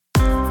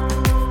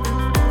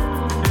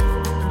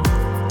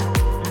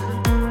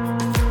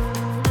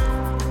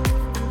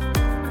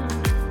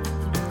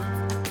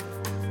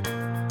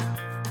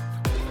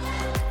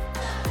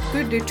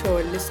day to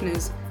our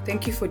listeners.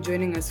 Thank you for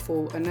joining us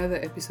for another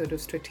episode of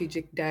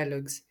Strategic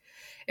Dialogues.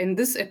 In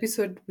this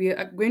episode, we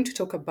are going to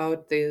talk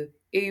about the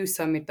AU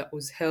summit that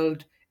was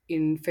held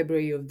in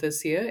February of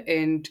this year.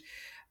 And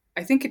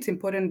I think it's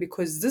important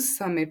because this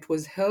summit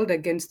was held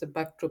against the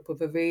backdrop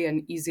of a very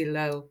uneasy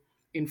lull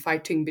in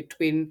fighting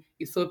between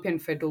Ethiopian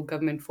federal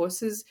government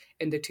forces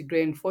and the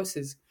Tigrayan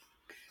forces.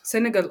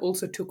 Senegal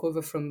also took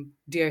over from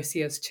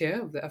DRC as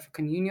chair of the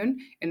African Union,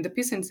 and the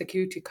Peace and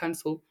Security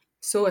Council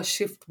saw a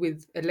shift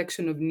with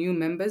election of new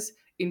members,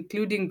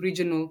 including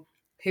regional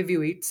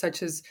heavyweights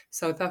such as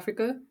South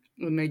Africa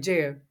or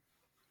Nigeria.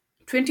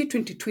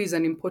 2022 is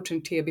an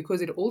important year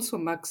because it also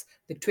marks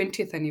the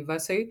 20th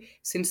anniversary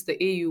since the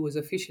AU was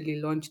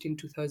officially launched in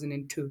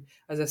 2002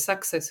 as a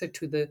successor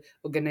to the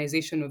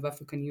Organization of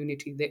African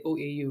Unity, the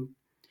OAU.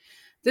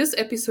 This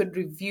episode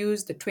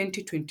reviews the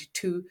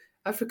 2022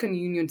 African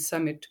Union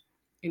Summit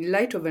in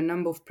light of a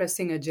number of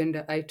pressing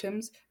agenda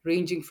items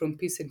ranging from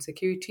peace and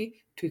security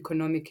to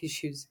economic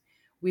issues.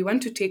 We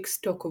want to take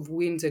stock of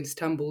wins and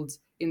stumbles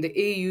in the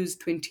AU's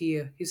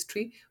 20-year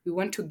history. We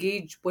want to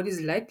gauge what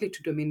is likely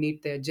to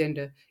dominate the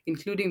agenda,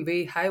 including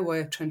very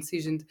high-wire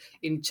transitions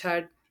in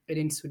Chad and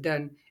in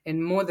Sudan,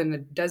 and more than a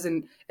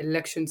dozen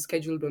elections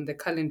scheduled on the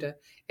calendar,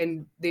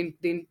 and the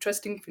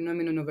interesting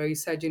phenomenon of a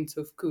resurgence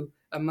of coup,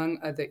 among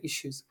other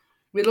issues.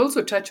 We'll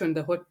also touch on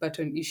the hot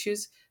button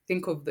issues.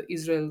 Think of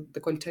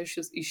the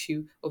contentious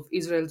issue of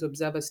Israel's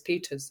observer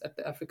status at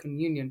the African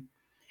Union,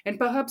 and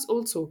perhaps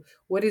also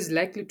what is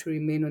likely to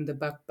remain on the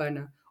back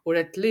burner, or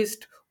at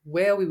least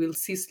where we will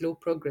see slow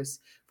progress.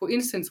 For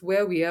instance,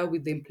 where we are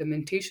with the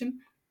implementation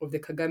of the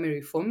Kagame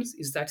reforms,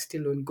 is that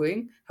still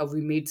ongoing? Have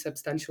we made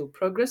substantial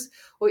progress?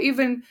 Or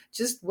even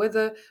just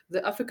whether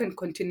the African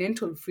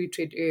continental free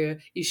trade area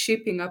is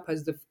shaping up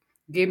as the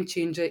game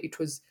changer it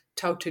was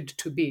touted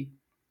to be.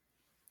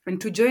 And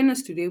to join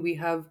us today, we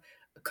have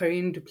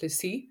Karine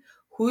Duplessis,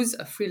 who's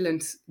a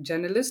freelance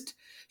journalist.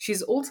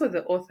 She's also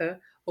the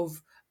author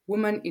of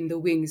Woman in the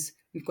Wings,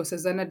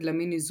 Nkosazana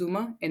Dlamini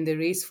Zuma and the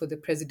Race for the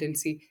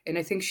Presidency. And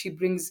I think she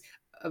brings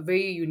a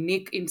very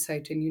unique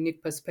insight and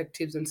unique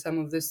perspectives on some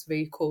of these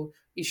very core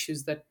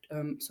issues that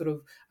sort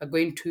of are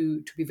going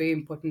to be very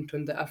important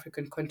on the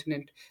African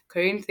continent.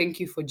 Karine,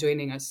 thank you for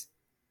joining us.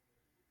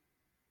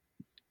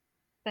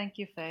 Thank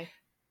you, Faith.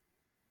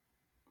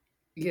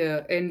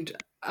 Yeah, and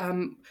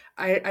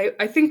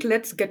I think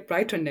let's get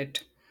right on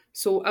it.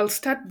 So I'll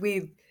start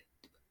with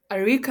a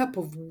recap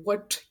of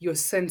what your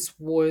sense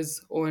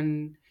was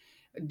on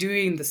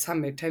during the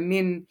summit. I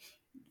mean,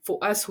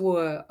 for us who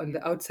are on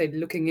the outside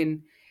looking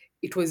in,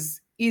 it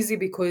was easy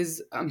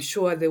because I'm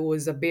sure there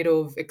was a bit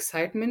of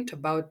excitement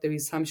about the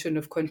resumption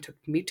of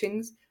contact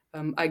meetings,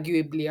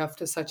 arguably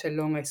after such a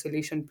long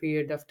isolation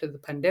period after the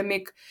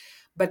pandemic.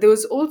 But there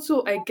was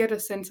also, I get a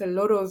sense, a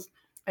lot of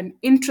an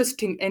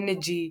interesting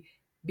energy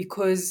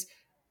because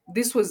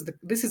this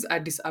is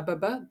Addis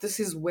Ababa. This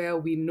is where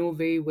we know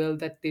very well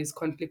that there's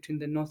conflict in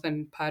the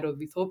northern part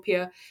of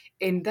Ethiopia,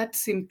 and that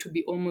seemed to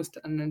be almost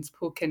an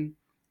unspoken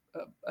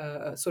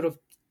sort of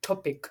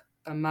topic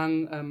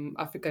among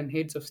African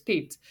heads of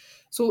states.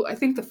 So I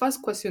think the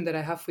first question that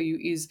I have for you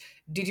is: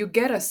 did you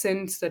get a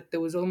sense that there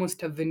was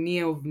almost a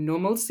veneer of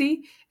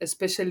normalcy,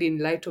 especially in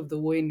light of the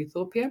war in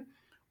Ethiopia,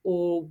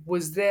 or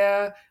was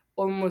there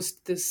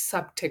almost this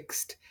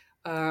subtext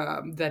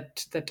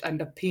that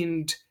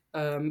underpinned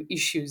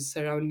issues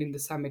surrounding the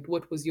summit?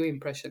 What was your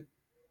impression?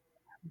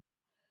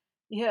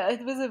 Yeah,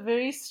 it was a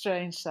very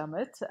strange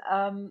summit.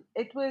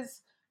 It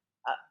was,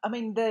 I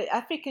mean, the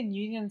African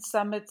Union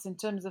summits, in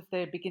terms of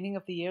their beginning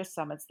of the year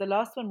summits, the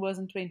last one was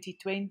in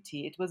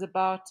 2020. It was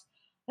about,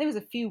 I think it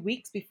was a few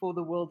weeks before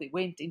the world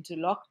went into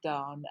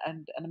lockdown.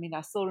 And I mean,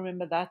 I still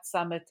remember that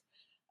summit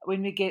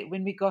when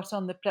we got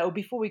on the plane, or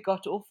before we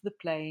got off the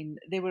plane,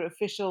 there were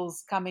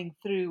officials coming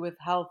through with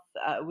health,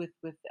 with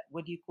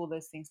what do you call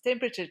those things,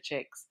 temperature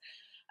checks,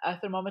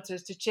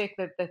 thermometers to check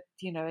that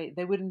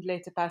they wouldn't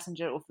let a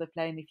passenger off the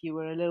plane if you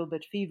were a little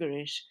bit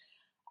feverish.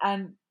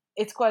 And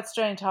it's quite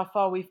strange how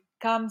far we've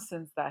come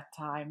since that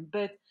time.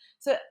 But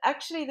so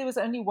actually, there was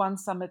only one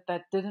summit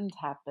that didn't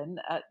happen.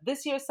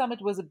 This year's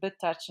summit was a bit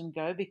touch and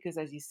go because,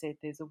 as you said,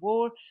 there's a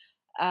war.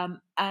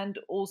 And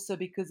also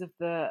because of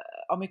the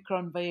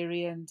Omicron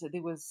variant,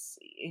 there was,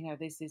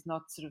 there's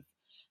not sort of,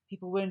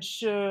 people weren't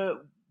sure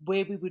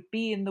where we would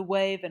be in the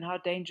wave and how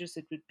dangerous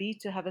it would be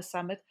to have a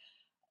summit.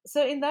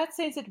 So in that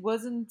sense, it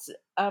wasn't.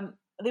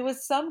 There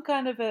was some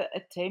kind of a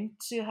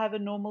attempt to have a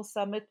normal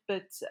summit,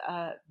 but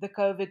the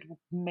COVID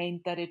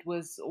meant that it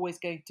was always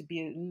going to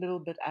be a little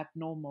bit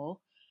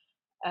abnormal.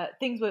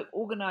 Things were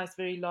organized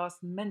very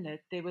last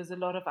minute. There was a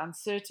lot of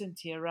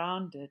uncertainty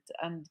around it,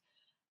 and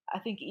I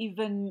think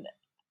even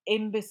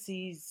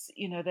embassies,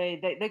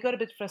 they got a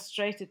bit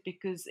frustrated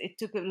because it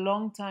took a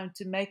long time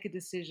to make a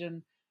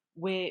decision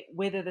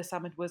whether the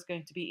summit was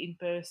going to be in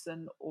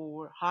person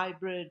or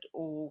hybrid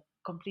or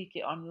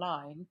completely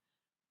online.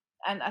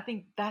 And I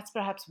think that's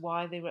perhaps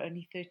why there were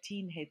only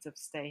 13 heads of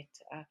state.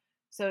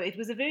 So it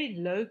was a very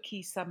low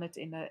key summit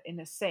in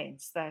a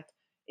sense that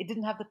it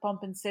didn't have the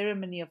pomp and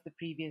ceremony of the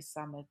previous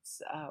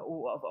summits,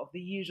 or of the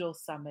usual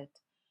summit.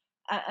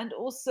 And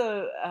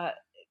also,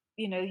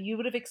 you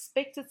would have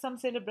expected some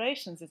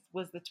celebrations. It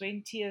was the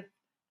 20th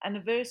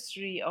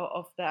anniversary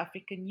of the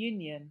African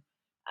Union.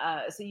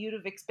 So you'd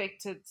have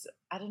expected,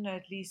 I don't know,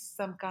 at least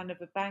some kind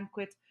of a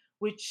banquet,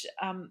 which,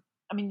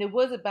 I mean, there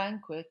was a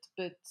banquet,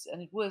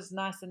 and it was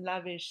nice and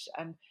lavish.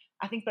 And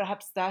I think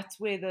perhaps that's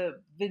where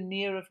the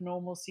veneer of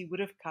normalcy would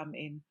have come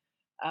in,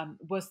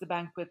 was the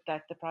banquet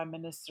that the Prime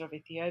Minister of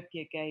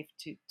Ethiopia gave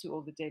to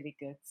all the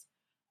delegates.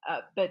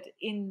 But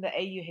in the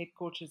AU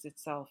headquarters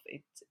itself,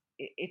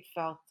 it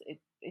felt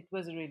it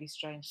was a really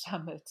strange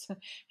summit.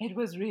 It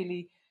was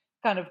really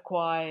kind of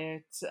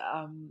quiet,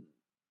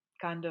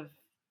 kind of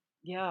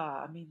yeah.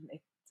 I mean,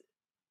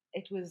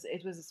 it was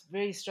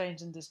very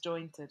strange and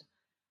disjointed.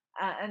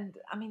 And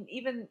I mean,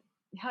 even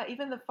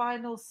the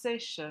final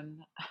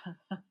session,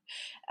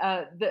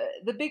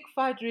 the big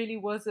fight really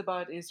was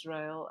about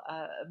Israel.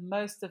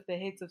 Most of the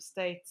heads of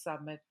state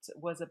summit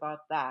was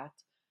about that,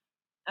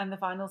 and the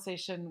final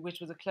session, which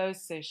was a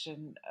closed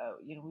session,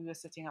 we were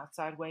sitting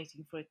outside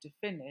waiting for it to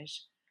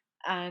finish,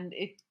 and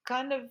it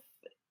kind of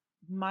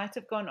might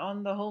have gone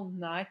on the whole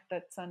night,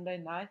 that Sunday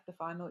night, the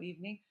final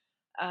evening,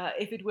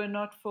 if it were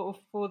not for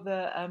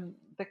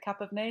the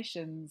Cup of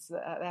Nations, the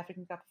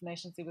African Cup of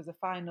Nations. There was a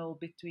final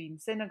between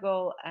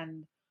Senegal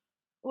and,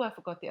 oh, I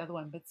forgot the other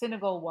one, but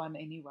Senegal won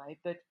anyway.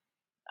 But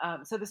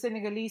so the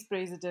Senegalese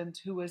president,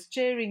 who was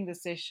chairing the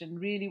session,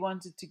 really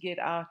wanted to get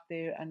out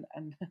there and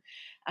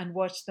and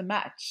watch the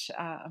match.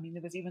 I mean,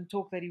 there was even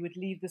talk that he would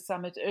leave the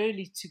summit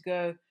early to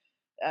go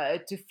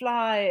to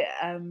fly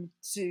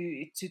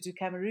to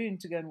Cameroon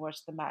to go and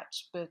watch the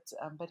match,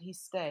 but he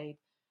stayed.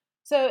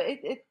 So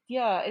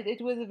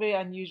it was a very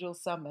unusual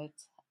summit,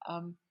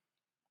 um,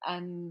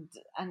 and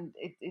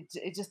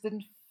it just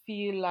didn't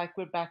feel like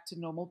we're back to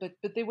normal.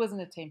 But there was an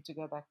attempt to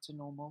go back to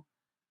normal.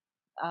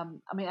 I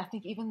mean, I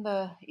think even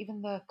the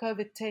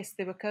COVID tests.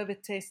 There were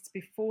COVID tests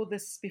before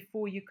this.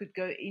 Before you could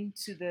go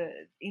into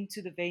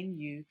the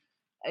venue,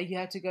 you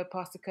had to go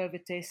past the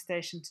COVID test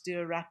station to do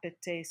a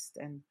rapid test,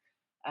 and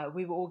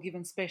we were all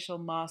given special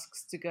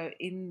masks to go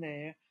in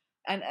there.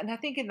 And I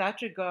think in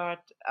that regard,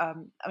 I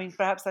mean,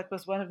 perhaps that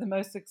was one of the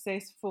most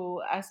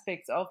successful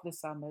aspects of the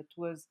summit,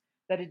 was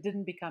that it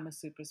didn't become a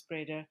super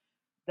spreader,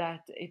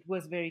 that it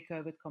was very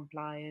COVID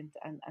compliant,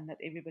 and that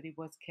everybody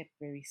was kept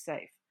very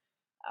safe.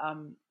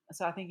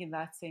 So I think in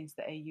that sense,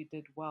 the AU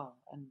did well,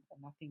 and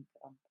I think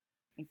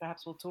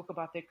perhaps we'll talk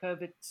about their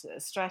COVID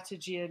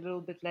strategy a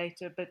little bit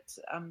later.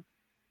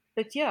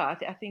 But yeah,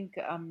 I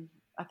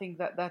think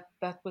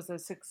that was a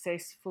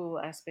successful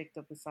aspect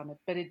of the summit,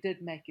 but it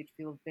did make it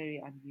feel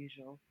very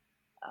unusual,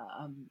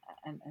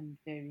 and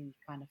very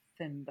kind of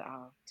thinned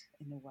out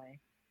in a way.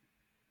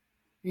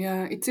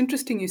 Yeah, it's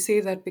interesting you say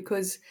that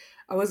because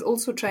I was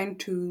also trying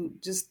to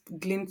just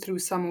glean through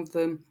some of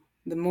the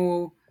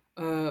more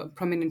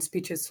prominent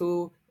speeches.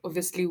 So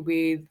obviously,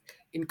 with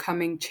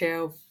incoming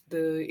chair of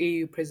the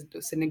AU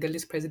president,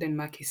 Senegalese President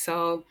Macky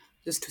Sall,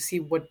 just to see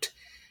what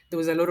there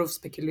was a lot of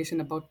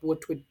speculation about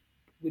what would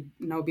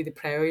now be the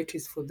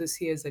priorities for this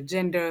year's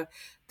agenda.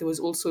 There was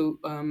also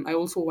I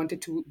also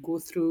wanted to go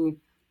through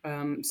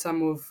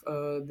some of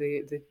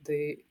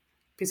the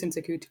Peace and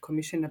Security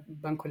Commissioner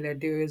Bankole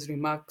Adeoye's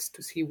remarks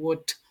to see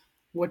what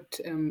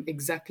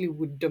exactly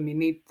would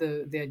dominate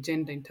the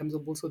agenda in terms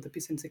of also the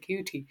peace and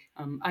security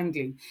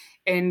angling.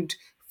 And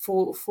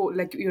for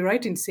like you're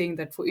right in saying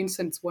that, for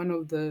instance, one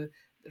of the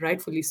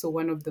rightfully so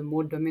one of the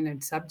more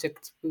dominant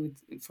subjects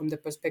from the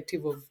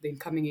perspective of the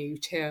incoming AU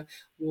chair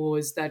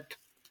was that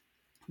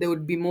there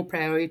would be more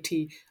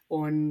priority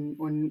on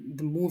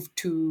the move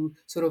to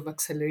sort of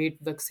accelerate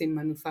vaccine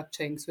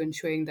manufacturing, so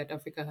ensuring that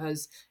Africa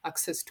has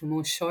access to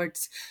more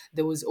shots.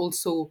 There was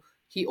also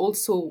he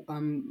also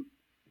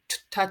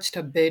touched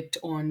a bit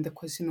on the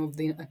question of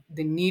the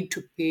need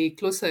to pay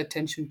closer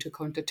attention to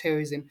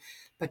counterterrorism,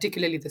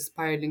 particularly the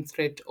spiraling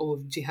threat of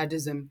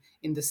jihadism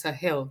in the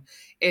Sahel.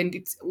 And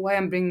it's why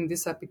I'm bringing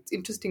this up. It's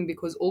interesting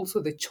because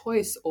also the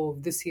choice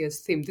of this year's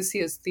theme. This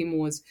year's theme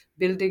was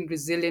building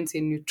resilience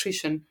in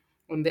nutrition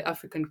on the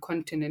African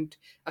continent,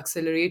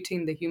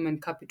 accelerating the human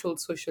capital,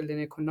 social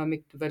and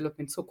economic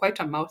development. So quite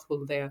a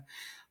mouthful there.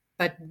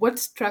 But what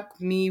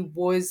struck me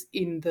was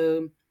in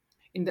the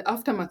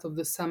aftermath of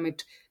the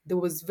summit, there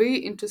was very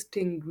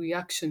interesting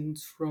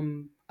reactions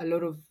from a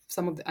lot of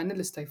some of the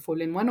analysts I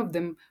follow. And one of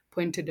them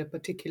pointed a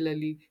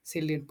particularly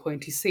salient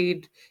point. He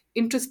said,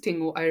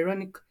 interesting or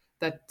ironic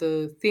that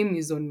the theme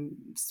is on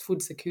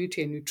food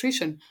security and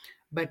nutrition,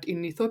 but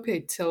in Ethiopia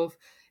itself,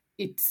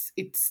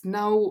 it's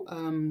now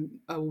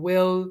a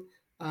well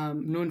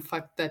known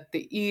fact that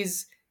there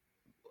is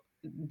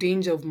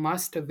danger of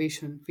mass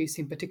starvation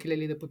facing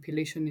particularly the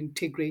population in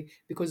Tigray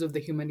because of the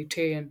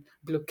humanitarian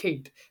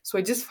blockade. So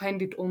I just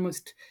find it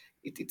almost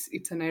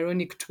it's an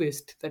ironic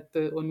twist that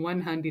on one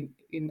hand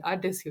in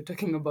Addis you're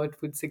talking about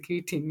food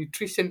security and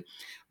nutrition,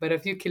 but a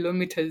few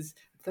kilometers,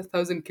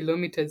 1,000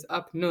 kilometers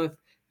up north,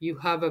 you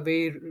have a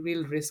very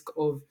real risk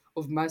of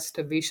mass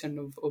starvation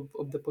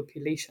of the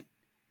population.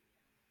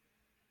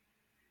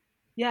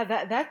 Yeah,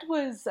 that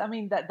was, I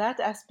mean, that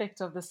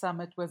aspect of the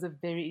summit was a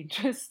very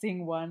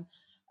interesting one.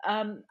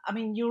 I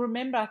mean, you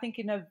remember, I think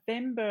in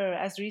November,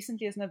 as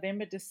recently as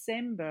November,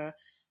 December,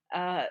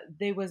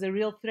 there was a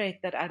real threat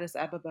that Addis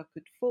Ababa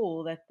could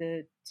fall, that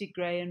the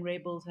Tigrayan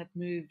rebels had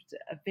moved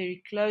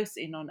very close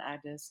in on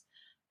Addis.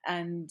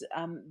 And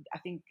I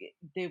think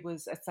there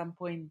was at some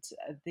point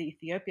the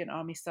Ethiopian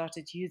army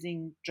started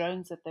using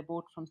drones that they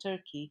bought from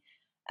Turkey.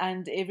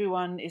 And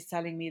everyone is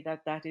telling me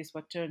that that is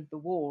what turned the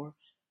war.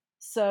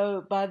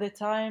 So by the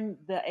time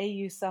the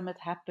AU summit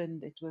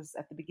happened, it was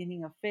at the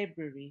beginning of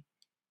February.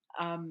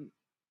 Um,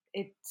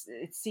 it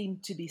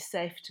seemed to be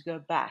safe to go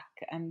back,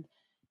 and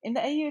in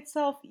the AU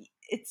itself,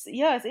 it's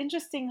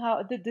interesting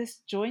how the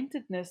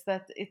disjointedness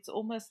that it's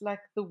almost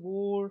like the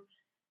war.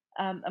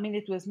 I mean,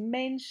 it was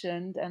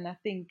mentioned, and I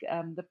think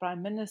the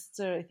Prime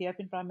Minister,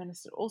 Ethiopian Prime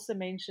Minister, also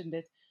mentioned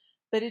it,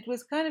 but it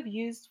was kind of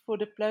used for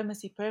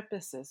diplomacy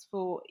purposes.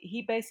 For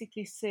he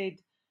basically said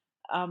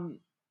um,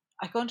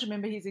 I can't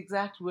remember his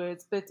exact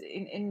words, but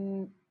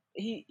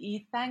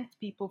he thanked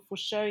people for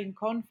showing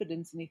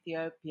confidence in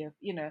Ethiopia.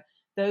 You know,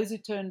 those who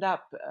turned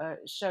up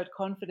showed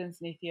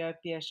confidence in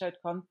Ethiopia, showed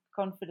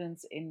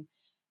confidence in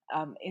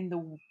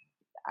the,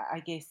 I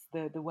guess,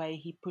 the way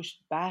he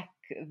pushed back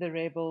the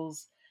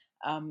rebels.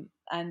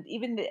 And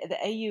even the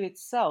AU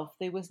itself,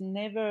 there was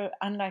never,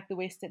 unlike the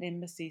Western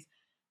embassies,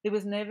 there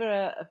was never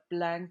a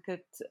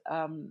blanket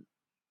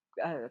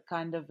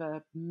kind of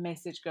a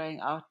message going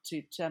out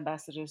to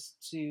ambassadors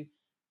to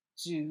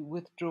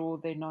withdraw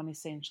their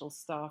non-essential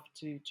staff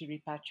to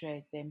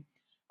repatriate them.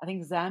 I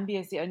think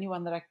Zambia is the only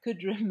one that I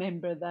could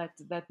remember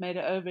that made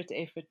an overt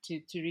effort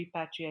to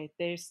repatriate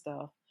their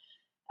staff.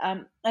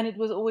 And it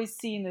was always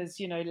seen as,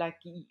 you know, like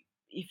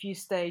if you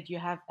stayed, you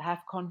have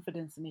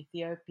confidence in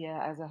Ethiopia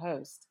as a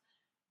host.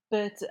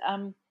 But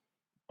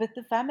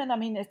the famine, I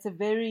mean, it's a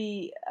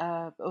very,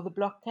 or the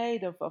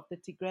blockade of the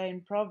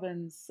Tigrayan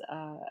province,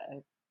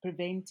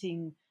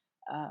 preventing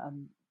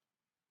um,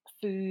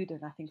 food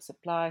and I think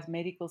supplies,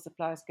 medical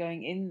supplies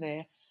going in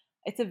there.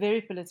 It's a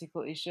very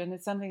political issue and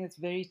it's something that's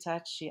very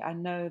touchy. I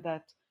know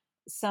that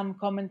some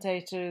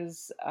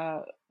commentators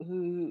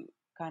who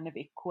kind of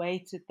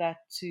equated that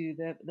to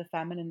the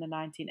famine in the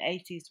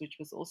 1980s, which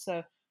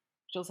also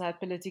had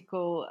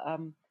political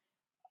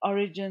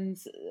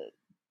origins.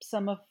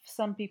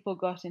 Some people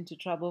got into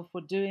trouble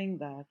for doing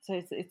that.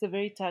 So it's a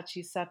very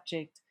touchy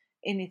subject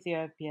in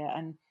Ethiopia,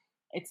 and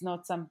it's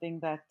not something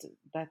that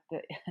the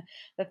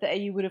that the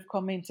AU would have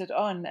commented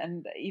on.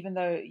 And even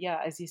though, yeah,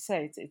 as you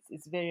say,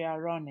 it's very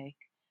ironic.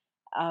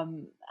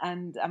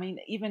 And I mean,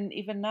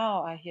 even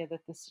now, I hear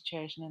that the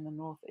situation in the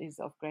north is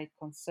of great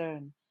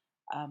concern.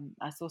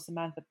 I saw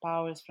Samantha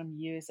Powers from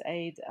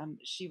USAID.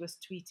 She was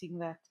tweeting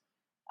that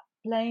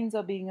planes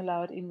are being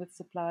allowed in with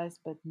supplies,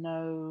 but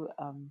no,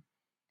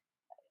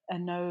 you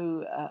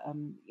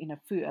know,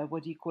 food,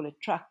 what do you call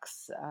it,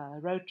 trucks,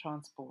 road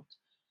transport,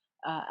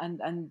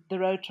 and the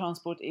road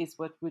transport is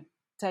what would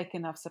take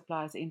enough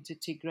supplies into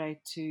Tigray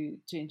to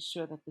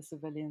ensure that the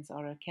civilians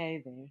are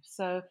okay there.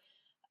 So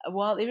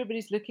while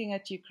everybody's looking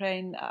at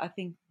Ukraine, I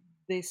think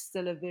there's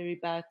still a very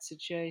bad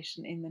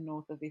situation in the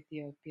north of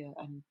Ethiopia,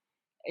 and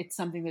it's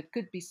something that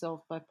could be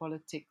solved by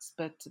politics,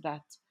 but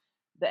that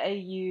the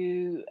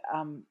AU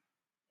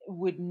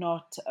would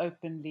not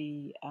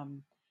openly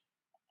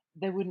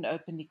they wouldn't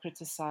openly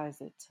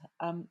criticize it.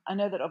 I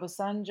know that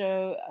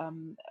Obasanjo,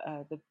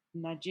 the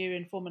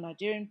former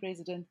Nigerian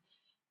president,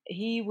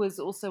 he was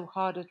also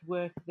hard at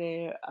work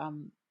there,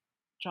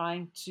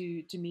 trying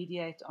to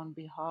mediate on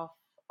behalf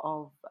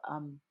of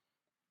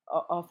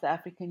of the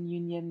African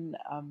Union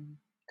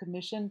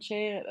Commission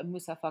Chair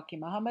Musa Faki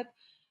Mohammed,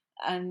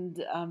 and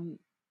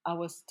I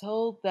was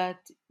told that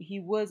he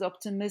was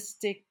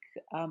optimistic.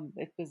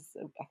 It was,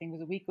 I think, it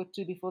was a week or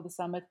two before the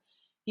summit.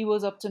 He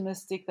was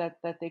optimistic that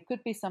there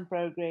could be some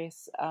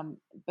progress,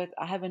 but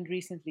I haven't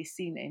recently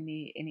seen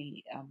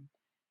any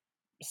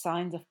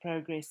signs of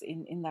progress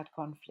in that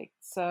conflict.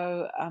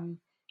 So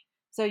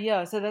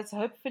yeah, so that's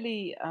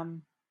hopefully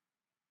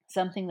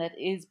something that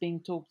is being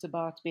talked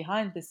about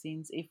behind the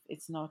scenes, if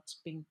it's not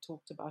being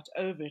talked about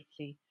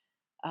overtly.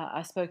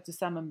 I spoke to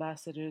some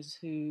ambassadors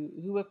who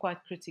were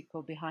quite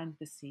critical behind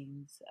the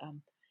scenes,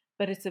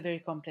 but it's a very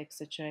complex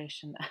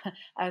situation.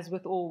 As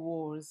with all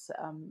wars,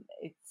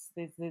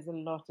 there's a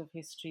lot of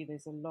history,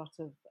 there's a lot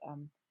of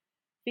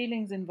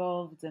feelings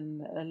involved,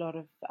 and a lot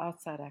of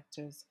outside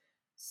actors.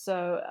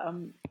 So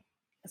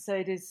so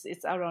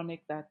it's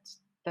ironic that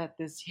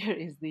this year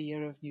is the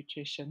year of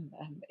nutrition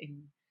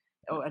in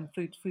and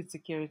food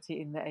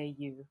security in the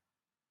AU.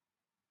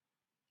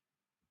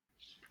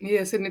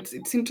 Yes, and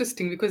it's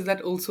interesting because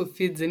that also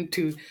feeds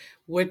into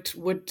what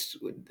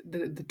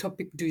the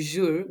topic du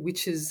jour,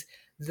 which is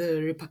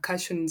the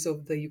repercussions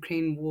of the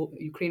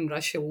Ukraine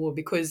Russia war,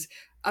 because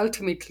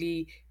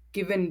ultimately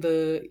given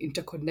the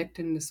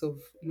interconnectedness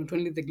of not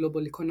only the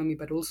global economy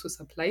but also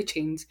supply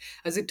chains,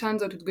 as it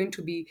turns out, it's going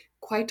to be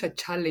quite a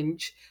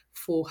challenge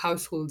for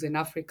households in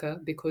Africa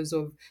because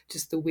of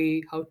just the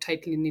way how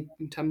tightly knit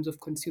in terms of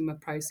consumer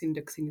price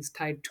indexing is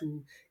tied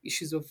to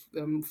issues of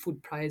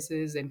food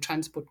prices and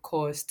transport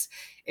costs.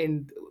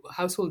 And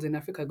households in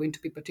Africa are going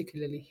to be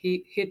particularly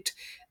hit.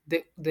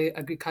 The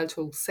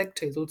agricultural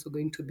sector is also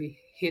going to be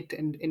hit,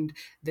 and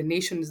the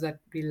nations that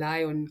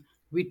rely on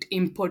wheat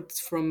imports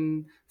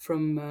from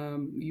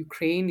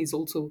Ukraine is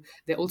also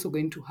they're also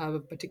going to have a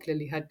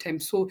particularly hard time.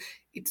 So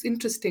it's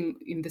interesting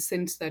in the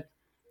sense that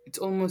it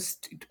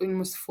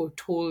almost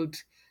foretold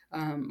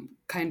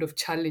kind of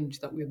challenge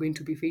that we're going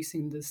to be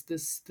facing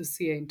this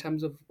year in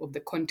terms of the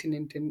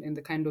continent and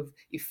the kind of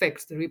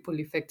effects, the ripple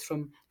effects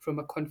from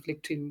a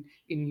conflict in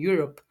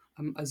Europe,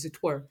 as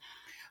it were.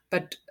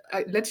 But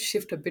let's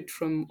shift a bit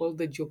from all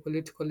the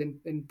geopolitical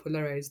and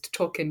polarized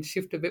talk and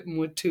shift a bit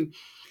more to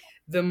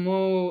the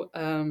more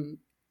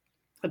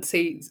I'd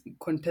say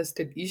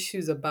contested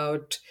issues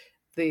about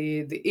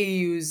the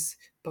AU's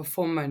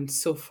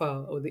performance so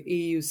far, or the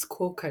AU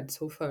scorecard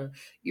so far,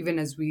 even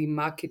as we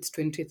mark its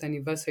 20th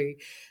anniversary.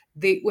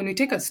 When we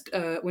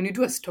when you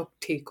do a stock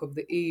take of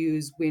the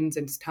AU's wins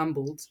and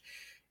stumbles,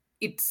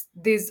 I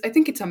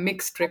think it's a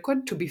mixed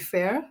record, to be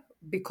fair,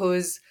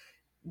 because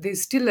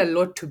there's still a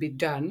lot to be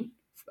done.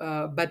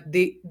 But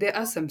there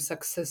are some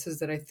successes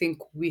that I think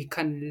we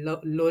can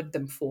laud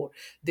them for.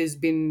 There's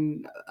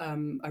been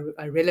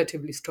a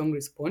relatively strong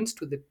response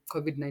to the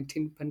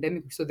COVID-19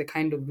 pandemic. So the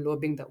kind of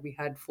lobbying that we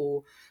had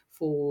for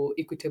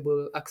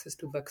equitable access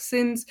to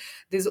vaccines.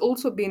 There's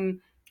also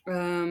been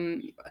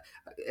um,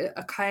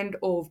 a kind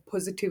of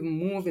positive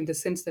move in the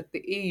sense that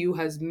the AU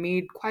has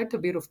made quite a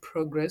bit of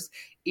progress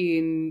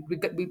in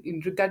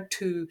regard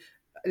to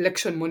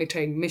election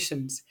monitoring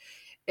missions.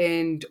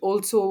 And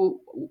also,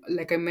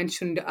 like I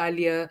mentioned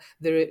earlier,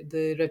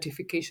 the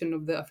ratification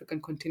of the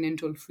African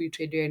Continental Free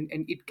Trade Area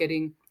and it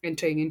getting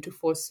entering into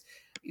force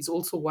is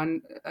also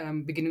one,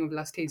 beginning of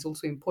last year, is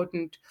also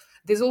important.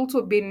 There's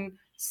also been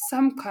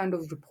some kind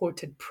of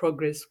reported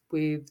progress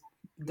with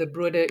the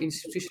broader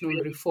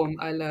institutional reform,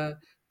 a la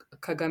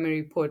Kagame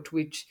report,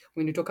 which,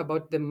 when you talk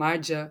about the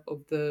merger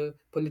of the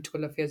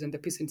political affairs and the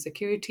peace and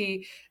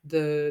security,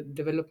 the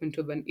development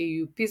of an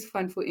AU peace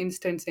fund, for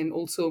instance, and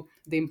also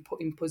the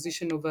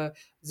imposition of a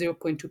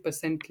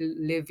 0.2%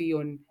 levy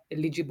on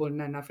eligible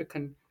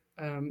non-African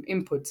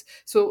inputs.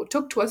 So,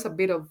 talk to us a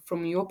bit of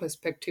from your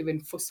perspective,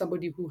 and for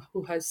somebody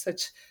who has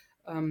such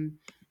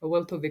a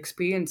wealth of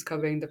experience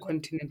covering the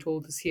continent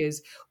all these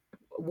years,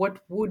 what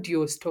would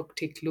your stock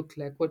take look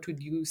like? What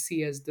would you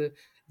see as the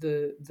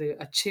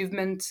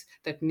achievements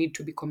that need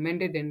to be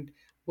commended, and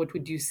what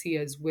would you see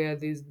as where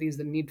there's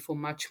a need for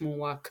much more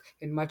work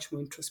and much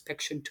more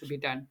introspection to be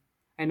done?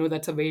 I know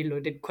that's a very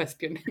loaded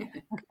question.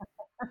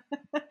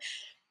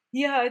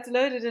 Yeah, it's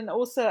loaded. And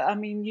also, I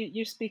mean,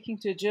 you're speaking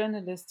to a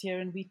journalist here,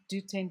 and we do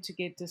tend to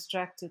get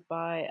distracted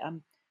by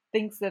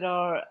things that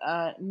are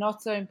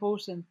not so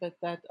important, but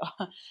that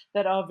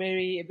that are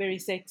very, very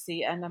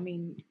sexy. And I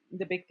mean,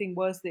 the big thing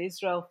was the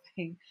Israel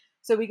thing.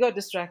 So we got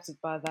distracted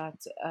by that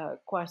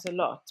quite a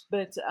lot.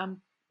 But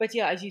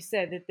yeah, as you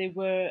said, that there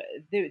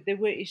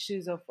were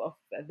issues of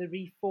the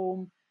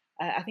reform.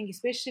 I think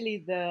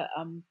especially the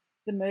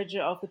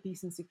merger of the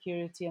peace and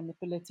security and the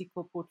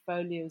political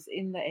portfolios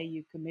in the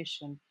AU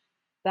Commission.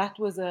 That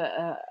was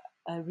a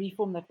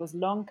reform that was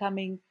long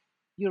coming.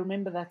 You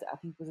remember that, I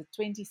think, was it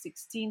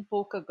 2016?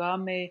 Paul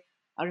Kagame,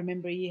 I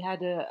remember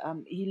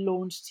he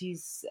launched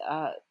his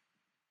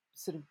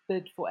sort of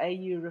bid for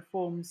AU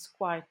reforms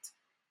quite,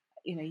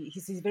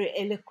 he's very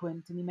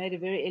eloquent, and he made a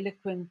very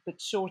eloquent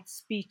but short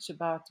speech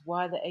about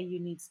why the AU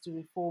needs to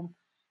reform.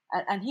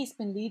 And he's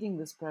been leading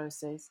this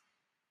process.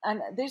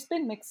 And there's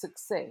been mixed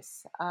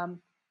success.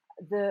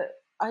 The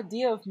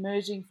idea of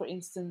merging, for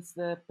instance,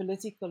 the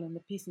political and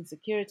the peace and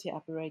security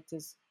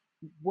apparatus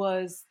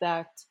was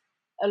that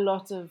a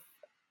lot of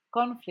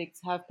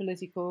conflicts have a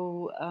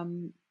political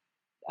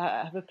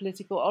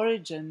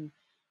origin.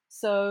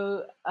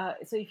 So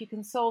if you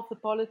can solve the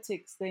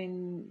politics,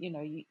 then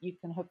you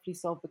can hopefully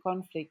solve the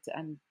conflict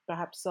and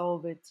perhaps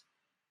solve it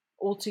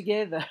all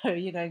together.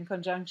 In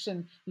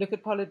conjunction, look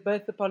at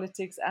both the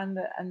politics and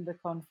the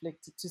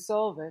conflict to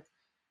solve it.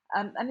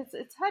 And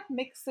it's had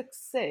mixed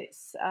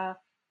success.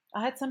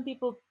 I had some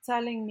people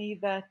telling me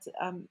that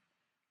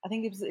I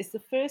think it's the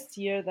first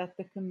year that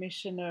the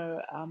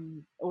commissioner,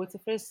 or it's the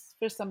first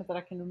summit that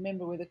I can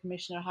remember where the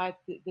commissioner had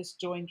this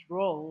joint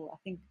role. I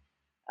think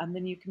the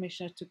new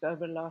commissioner took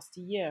over last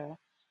year,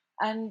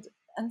 and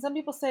and some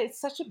people say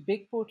it's such a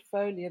big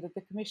portfolio that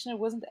the commissioner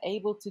wasn't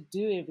able to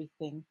do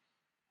everything,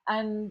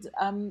 and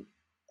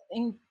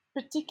in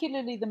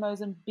particularly the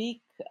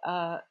Mozambique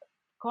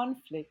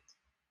conflict,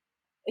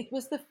 it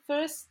was the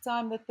first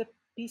time that the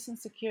Peace and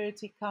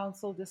Security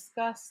Council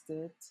discussed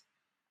it.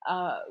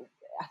 Uh,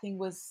 I think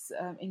was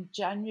in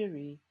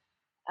January,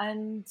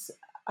 and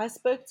I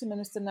spoke to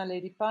Minister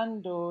Naledi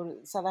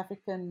Pandor, South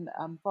African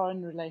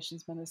Foreign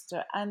Relations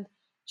Minister, and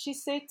she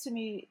said to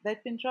me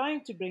they've been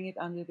trying to bring it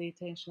under the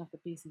attention of the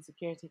Peace and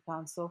Security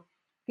Council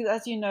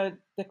because, as you know,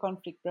 the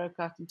conflict broke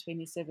out in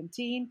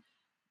 2017.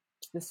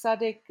 The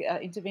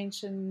SADC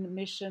intervention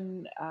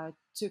mission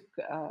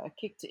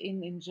kicked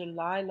in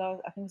July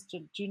last, I think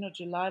it's June or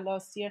July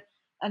last year,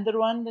 and the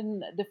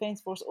Rwandan Defense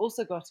Force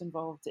also got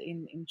involved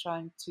in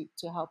trying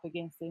to help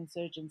against the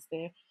insurgents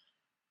there.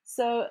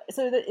 So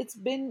that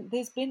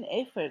there's been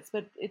efforts,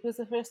 but it was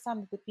the first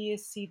time that the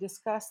PSC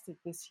discussed it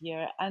this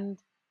year, and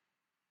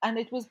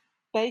it was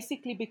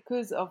basically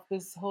because of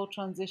this whole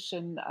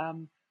transition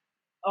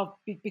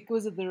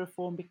because of the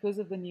reform, because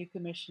of the new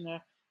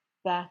commissioner,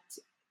 that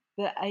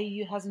the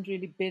AU hasn't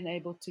really been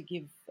able to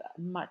give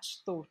much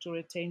thought or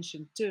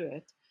attention to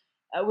it.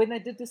 When they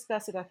did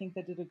discuss it, I think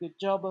they did a good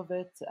job of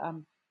it.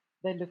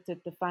 They looked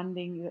at the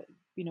funding,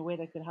 where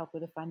they could help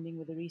with the funding,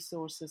 with the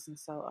resources, and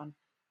so on.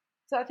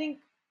 So I think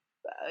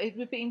it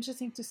would be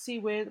interesting to see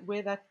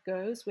where that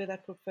goes, where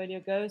that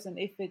portfolio goes, and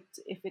if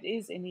it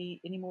is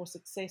any more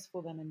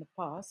successful than in the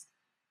past.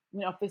 I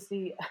mean,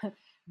 obviously,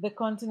 the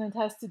continent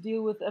has to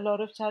deal with a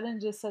lot of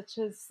challenges, such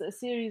as a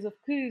series of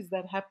coups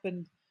that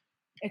happened.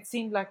 It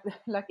seemed like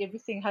like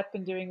everything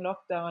happened during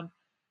lockdown.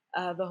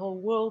 The whole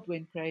world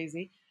went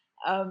crazy.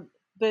 Um,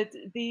 but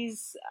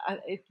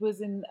it was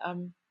in. I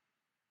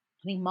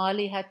think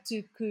Mali had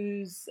two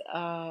coups.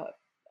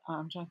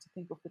 I'm trying to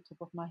think off the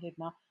top of my head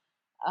now.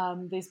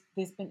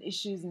 There's been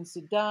issues in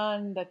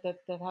Sudan that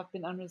have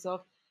been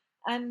unresolved,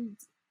 and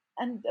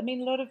and I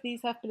mean a lot of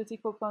these have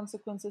political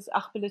consequences,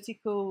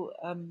 political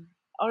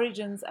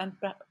origins, and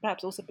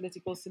perhaps also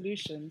political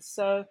solutions.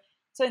 So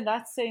in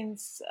that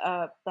sense,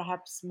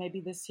 perhaps maybe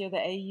this year the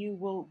AU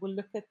will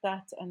look at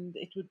that, and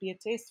it would be a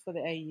test for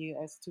the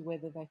AU as to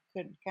whether they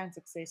can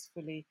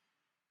successfully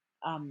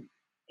um,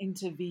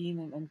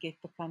 intervene and get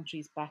the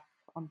countries back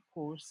on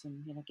course,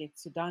 and get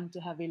Sudan to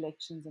have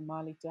elections and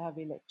Mali to have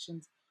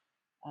elections.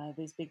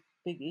 There's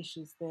big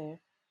issues there.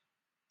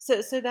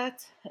 So that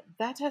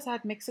has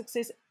had mixed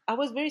success. I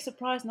was very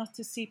surprised not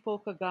to see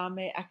Paul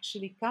Kagame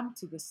actually come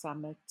to the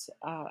summit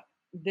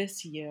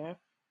this year,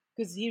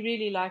 because he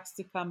really likes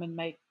to come and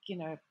make,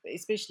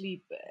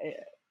 especially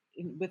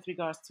with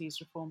regards to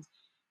his reforms,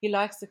 he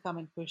likes to come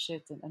and push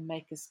it and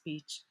make a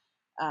speech.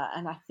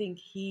 And I think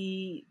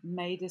he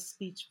made a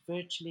speech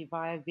virtually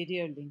via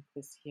video link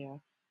this year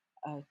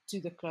to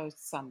the closed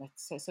summit.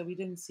 So we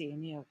didn't see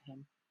any of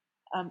him.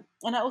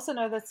 And I also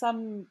know that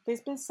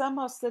there's been some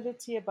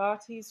hostility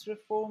about his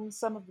reforms.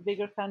 Some of the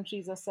bigger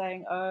countries are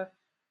saying, "Oh,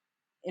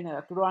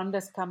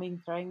 Rwanda's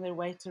coming, throwing their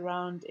weight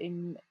around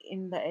in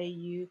the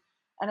AU,"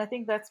 and I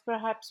think that's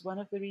perhaps one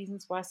of the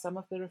reasons why some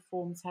of the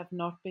reforms have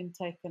not been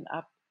taken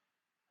up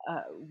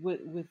uh,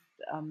 with with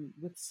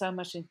with so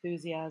much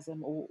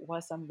enthusiasm, or why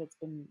some of it's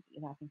been,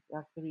 I think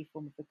like the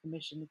reform of the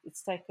commission,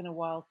 it's taken a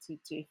while to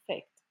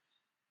effect.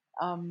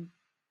 Um,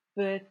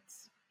 but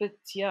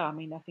yeah, I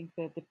mean, I think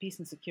the peace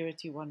and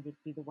security one would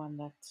be the one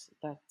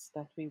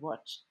that we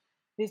watch.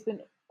 There's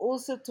been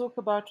also talk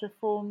about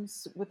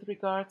reforms with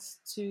regards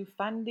to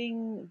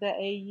funding the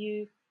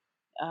AU,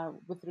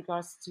 with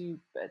regards to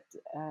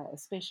a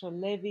special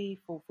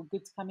levy for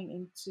goods coming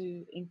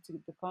into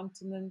the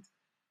continent.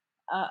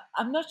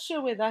 I'm not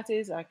sure where that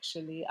is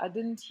actually. I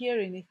didn't hear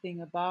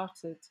anything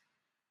about it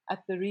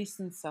at the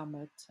recent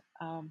summit.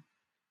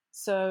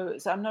 So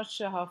I'm not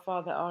sure how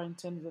far they are in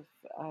terms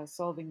of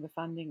solving the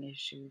funding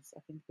issues. I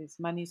think this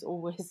money is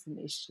always an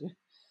issue.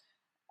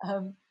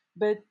 Um,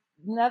 but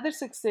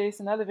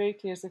another very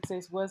clear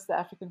success, was the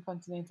African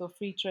Continental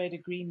Free Trade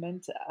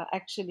Agreement,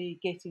 actually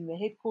getting the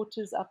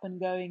headquarters up and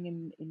going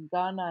in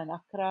Ghana and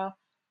Accra,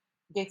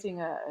 getting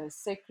a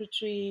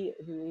secretary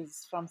who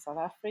is from South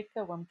Africa,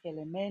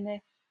 Wamkele Mene,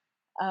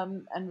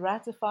 and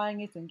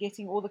ratifying it and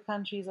getting all the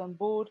countries on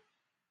board.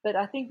 But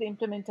I think the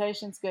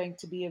implementation is going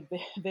to be a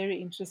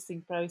very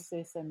interesting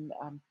process, and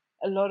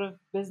a lot of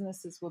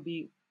businesses will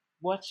be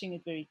watching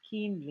it very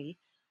keenly,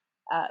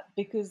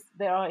 because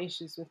there are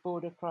issues with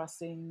border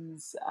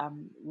crossings,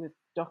 with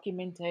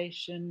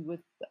documentation,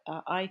 with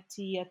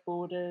IT at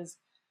borders.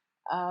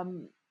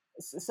 Um,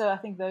 so I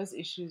think those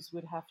issues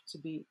would have to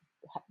be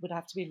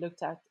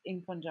looked at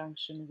in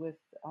conjunction with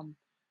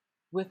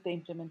the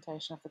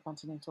implementation of the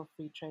Continental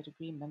Free Trade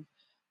Agreement.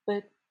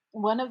 But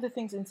one of the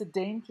things,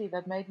 incidentally,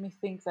 that made me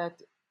think that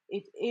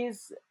it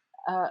is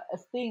a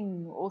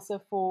thing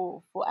also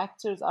for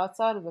actors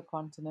outside of the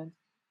continent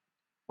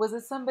was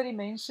that somebody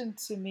mentioned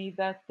to me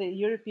that the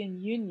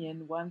European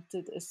Union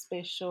wanted a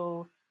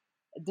special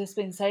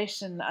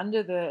dispensation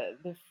under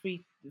the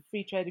free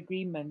trade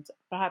agreement,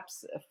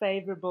 perhaps a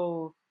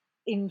favorable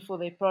in for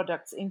their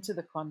products into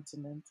the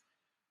continent.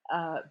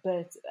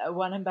 But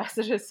one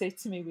ambassador said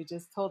to me, we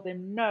just told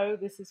them, no,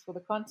 this is for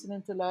the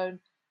continent alone.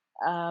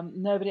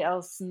 Nobody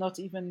else, not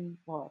even,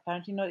 well,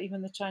 apparently not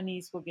even the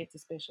Chinese will get a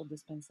special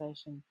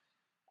dispensation.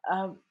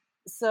 Um,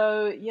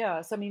 so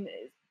I mean,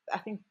 I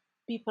think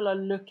people are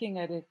looking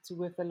at it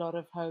with a lot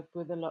of hope,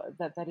 with a lot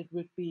that it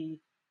would be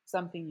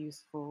something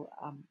useful.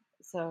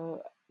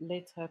 So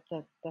let's hope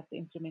that the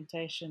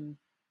implementation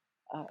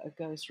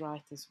goes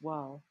right as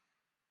well.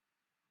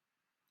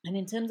 And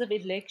in terms of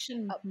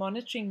election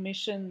monitoring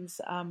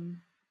missions,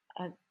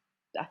 I,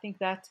 I think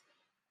that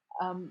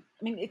I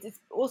mean, it's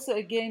also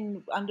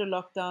again under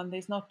lockdown.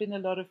 There's not been a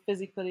lot of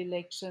physical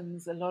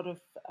elections. A lot of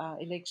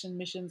election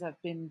missions have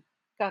been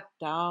cut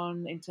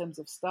down in terms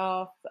of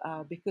staff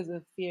because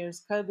of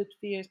fears, COVID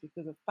fears,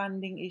 because of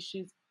funding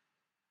issues.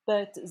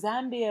 But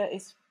Zambia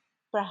is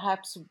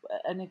perhaps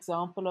an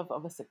example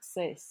of a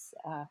success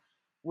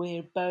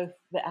where both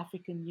the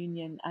African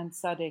Union and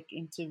SADC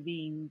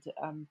intervened.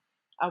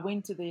 I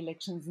went to the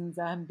elections in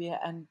Zambia,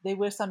 and there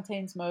were some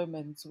tense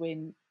moments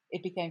when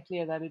it became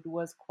clear that it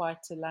was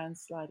quite a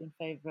landslide in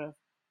favor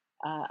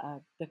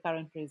of the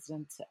current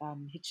president,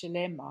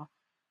 Hichilema.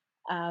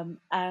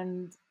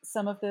 And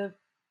some of the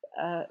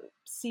uh,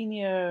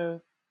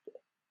 senior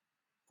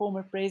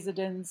former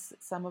presidents,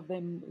 some of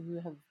them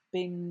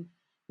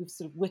who've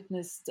sort of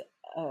witnessed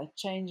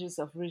changes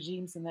of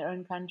regimes in their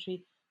own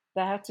country,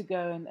 they had to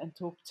go and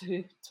talk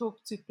to talk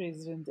to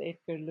President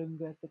Edgar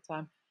Lungu at the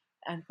time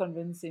and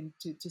convince him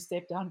to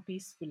step down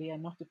peacefully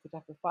and not to put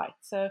up a fight.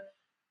 So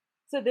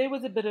there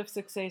was a bit of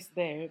success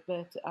there,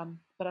 but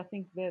I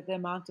think the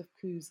amount of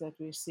coups that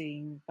we're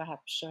seeing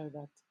perhaps show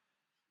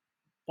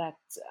that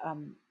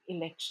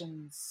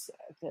elections,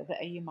 the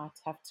AU might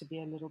have to be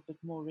a little bit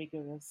more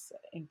rigorous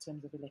in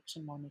terms of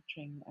election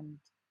monitoring and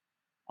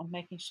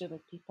making sure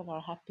that people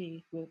are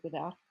happy with the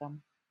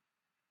outcome.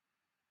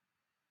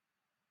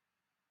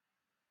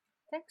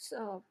 Thanks,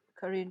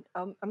 Karin.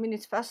 I mean,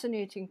 it's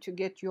fascinating to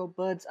get your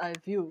bird's eye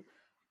view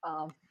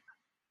um,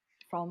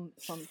 from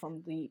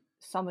the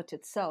summit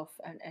itself,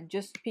 and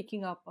just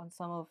picking up on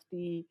some of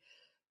the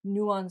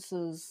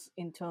nuances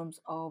in terms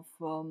of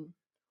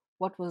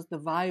what was the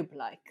vibe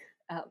like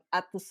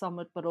at the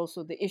summit, but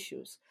also the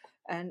issues.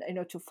 And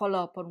to follow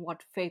up on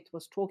what Faith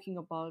was talking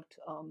about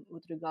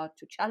with regard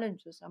to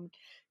challenges, I'm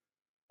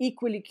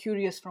equally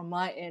curious from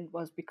my end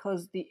was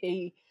because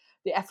the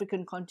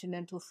African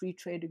Continental Free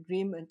Trade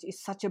Agreement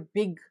is such a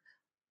big,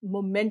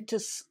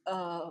 momentous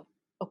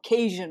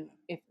occasion,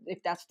 if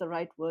that's the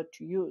right word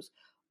to use.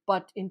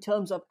 But in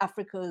terms of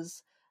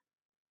Africa's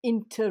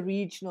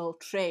interregional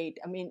trade,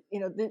 I mean,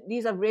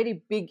 these are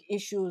really big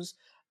issues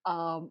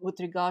with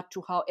regard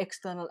to how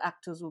external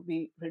actors will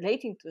be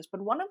relating to this.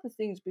 But one of the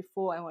things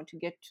before I want to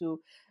get to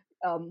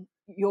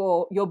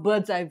your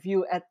bird's eye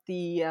view at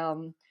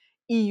the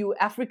EU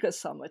Africa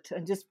summit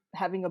and just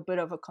having a bit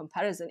of a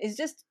comparison is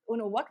just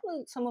what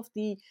were some of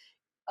the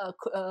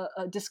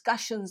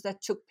discussions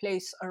that took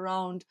place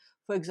around,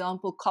 for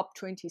example,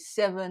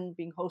 COP27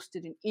 being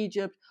hosted in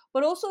Egypt,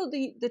 but also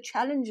the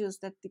challenges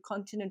that the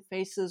continent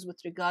faces with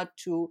regard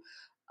to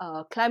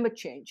climate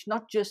change,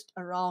 not just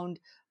around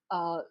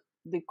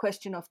the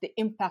question of the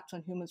impact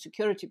on human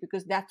security,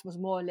 because that was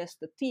more or less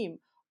the theme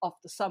of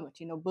the summit,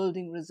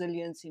 building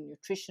resilience in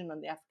nutrition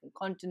on the African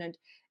continent,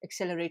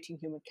 accelerating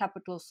human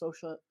capital,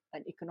 social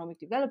and economic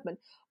development,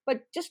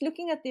 but just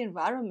looking at the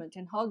environment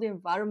and how the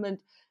environment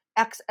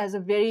acts as a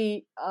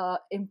very a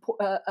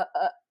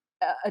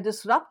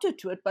disruptor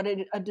to it, but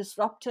a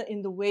disruptor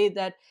in the way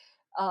that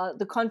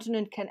the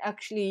continent can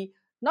actually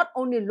not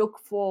only look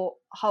for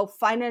how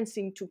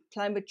financing to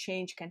climate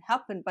change can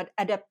happen, but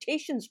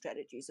adaptation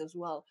strategies as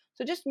well.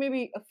 So just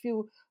maybe a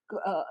few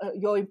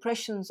your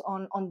impressions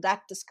on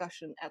that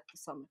discussion at the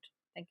summit.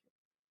 Thank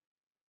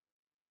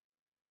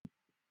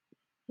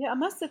you. Yeah, I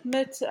must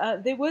admit,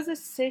 there was a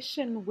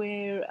session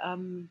where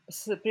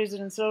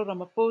President Cyril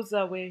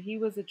Ramaphosa, where he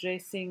was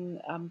addressing,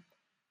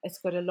 it's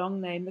got a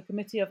long name, the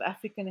Committee of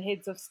African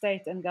Heads of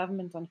State and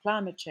Government on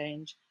Climate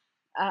Change,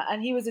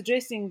 and he was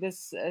addressing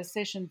this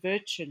session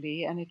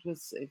virtually, and it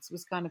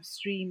was kind of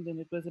streamed, and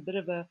it was a bit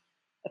of a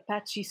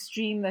patchy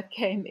stream that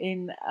came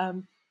in.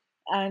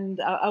 And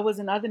I was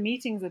in other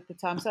meetings at the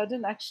time, so I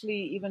didn't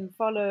actually even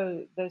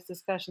follow those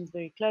discussions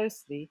very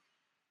closely.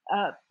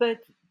 But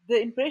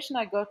the impression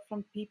I got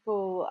from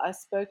people I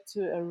spoke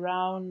to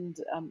around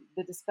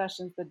the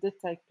discussions that did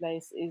take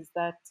place is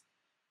that,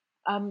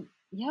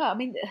 yeah, I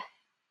mean,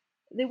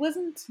 there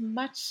wasn't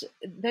much.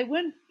 They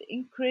weren't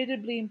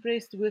incredibly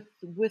impressed with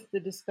the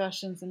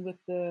discussions and with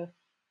the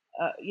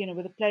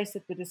with the place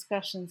that the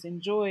discussions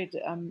enjoyed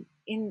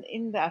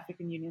in the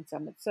African Union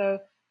summit. So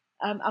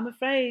I'm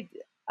afraid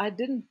I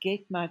didn't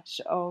get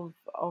much of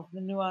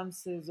the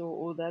nuances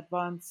or the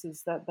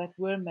advances that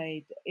were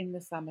made in the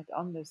summit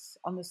on this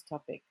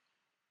topic.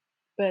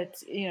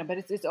 But but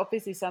it's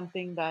obviously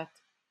something that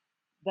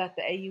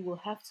the AU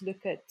will have to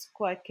look at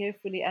quite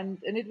carefully, and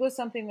it was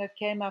something that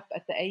came up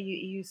at the AU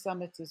EU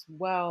summit as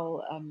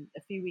well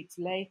a few weeks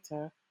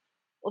later.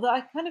 Although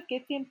I kind of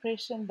get the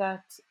impression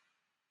that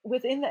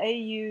within the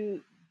AU,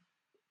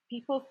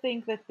 people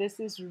think that this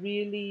is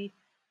really,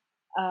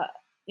 uh,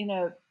 you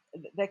know,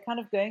 they're kind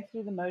of going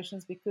through the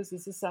motions because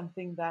this is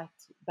something that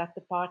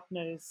the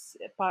partners,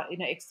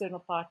 external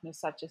partners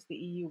such as the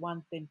EU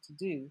want them to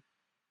do.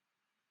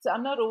 So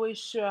I'm not always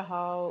sure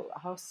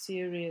how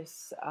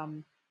serious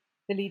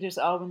the leaders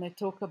are when they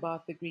talk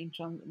about the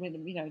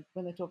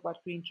when they talk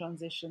about green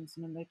transitions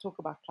and when they talk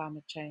about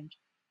climate change.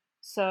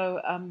 So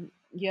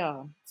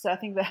yeah, so I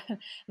think that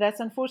that's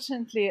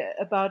unfortunately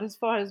about as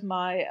far as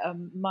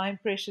my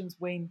impressions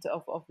went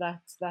of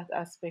that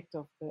aspect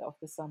of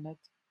the summit.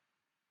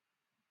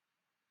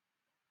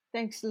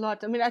 Thanks a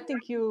lot. I mean, I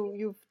think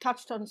you've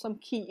touched on some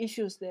key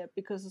issues there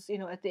because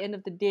at the end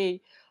of the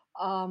day,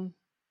 um,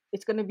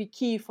 it's going to be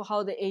key for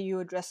how the AU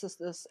addresses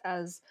this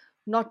as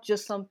not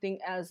just something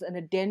as an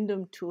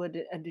addendum to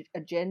an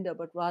agenda,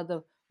 but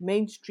rather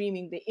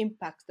mainstreaming the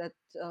impacts that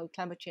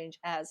climate change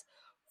has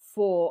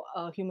for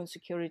human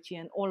security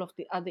and all of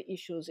the other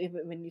issues,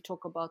 even when you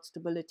talk about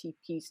stability,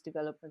 peace,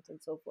 development,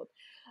 and so forth.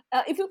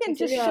 If you can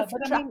just Yeah, shift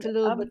but I track mean, a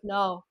little bit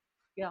now.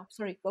 Yeah,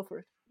 sorry, go for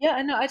it. yeah,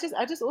 I know. I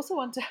just also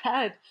want to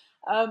add,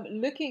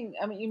 looking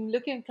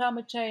at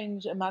climate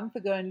change a month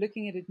ago and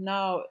looking at it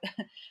now,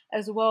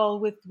 as well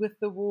with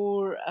the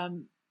war,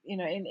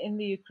 in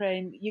the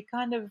Ukraine, you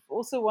kind of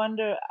also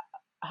wonder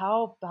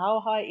how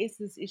high is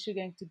this issue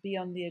going to be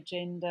on the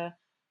agenda,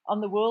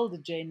 on the world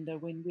agenda,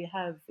 when we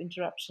have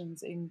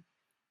interruptions in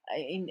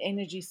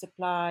energy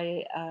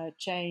supply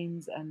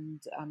chains,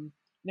 and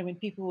when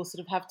people will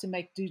sort of have to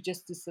make do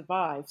just to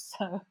survive.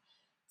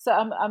 So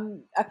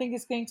I think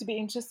it's going to be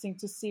interesting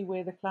to see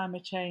where the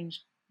climate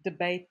change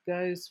debate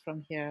goes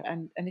from here,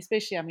 and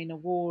especially, I mean, a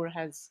war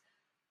has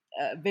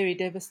very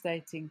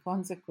devastating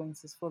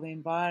consequences for the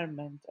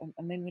environment,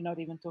 and then we're not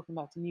even talking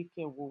about a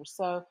nuclear war.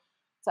 So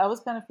I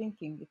was kind of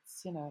thinking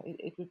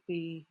it would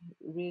be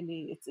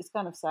really, it's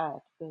kind of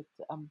sad, but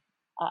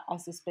I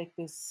suspect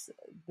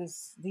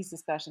these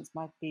discussions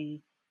might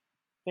be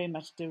very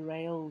much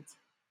derailed,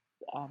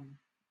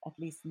 at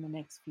least in the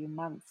next few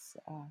months,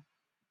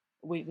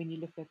 when you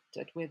look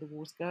at where the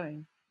war's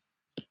going.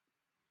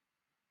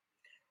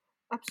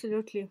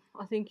 Absolutely.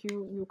 I think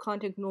you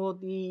can't ignore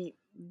the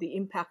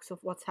impacts of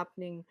what's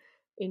happening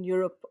in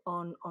Europe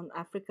on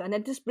Africa. And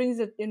it just brings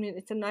it, I mean,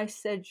 it's a nice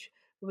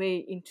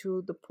segue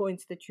into the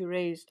points that you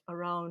raised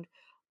around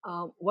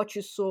what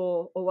you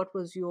saw or what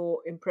was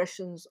your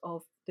impressions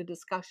of the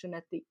discussion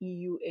at the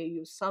EU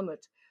AU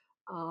summit,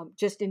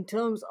 just in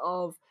terms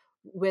of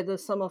whether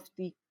some of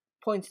the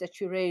points that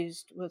you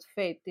raised with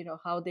Faith,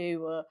 how they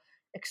were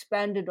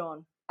expanded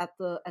on at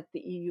the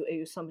EU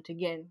AU summit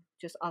again,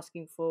 just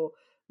asking for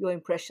your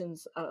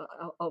impressions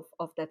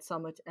of that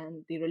summit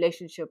and the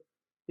relationship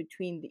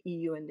between the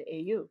EU and the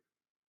AU.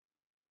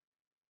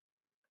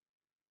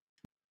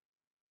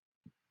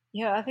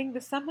 Yeah, I think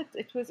the summit,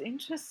 it was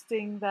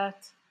interesting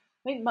that,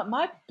 I mean,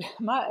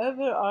 my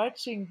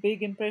overarching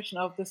big impression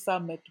of the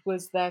summit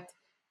was that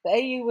the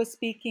AU was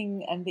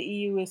speaking and the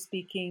EU was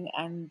speaking,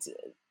 and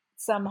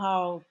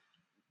somehow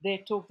their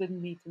talk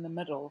didn't meet in the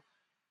middle.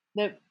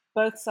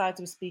 Both sides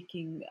were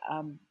speaking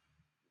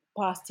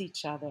past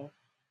each other.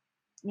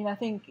 I mean, I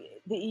think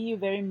the EU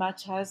very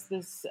much has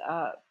this,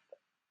 uh,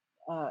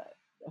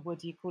 what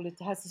do you call it,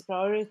 has this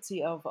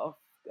priority of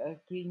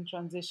green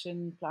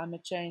transition,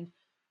 climate change,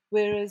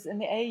 whereas in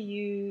the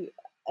AU,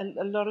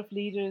 a lot of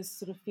leaders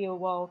sort of feel,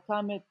 well,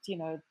 climate,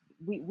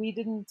 we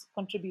didn't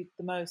contribute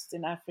the most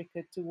in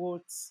Africa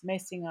towards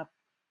messing up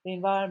the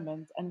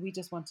environment, and we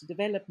just want to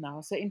develop now.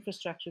 So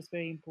infrastructure is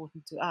very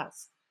important to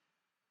us.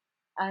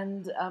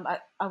 And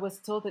I was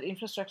told that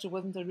infrastructure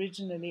wasn't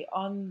originally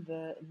on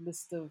the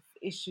list of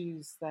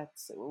issues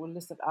or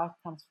list of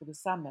outcomes for the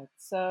summit.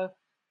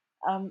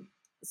 Um,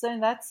 so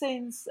in that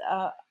sense,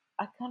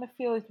 I kind of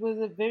feel it was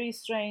a very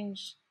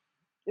strange.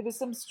 There was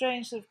some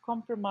strange sort of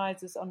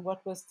compromises on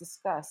what was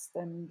discussed,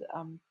 and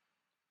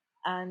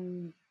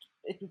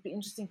it would be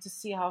interesting to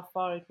see how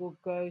far it will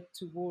go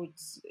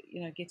towards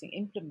getting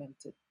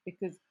implemented,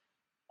 because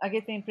I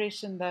get the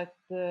impression that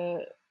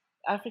the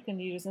African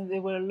leaders, and there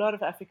were a lot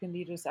of African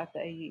leaders at the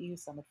AU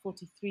summit,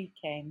 43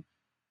 came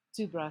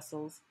to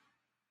Brussels,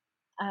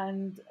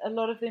 and a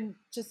lot of them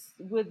just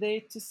were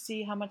there to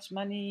see how much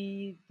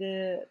money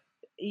the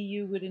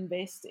EU would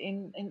invest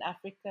in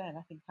Africa, and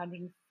I think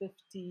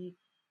 150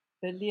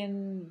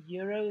 billion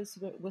euros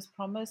was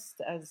promised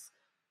as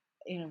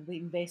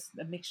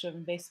a mixture of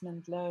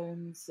investment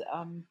loans.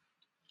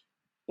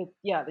 But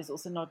yeah, there's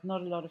also not a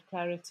lot of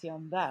clarity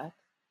on that.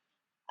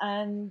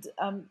 And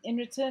in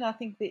return, I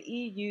think the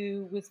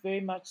EU was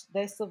very much,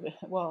 they still,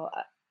 well,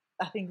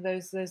 I think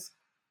those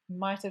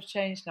might have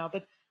changed now,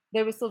 but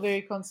they were still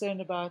very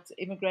concerned about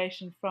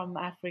immigration from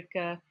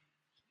Africa,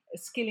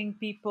 skilling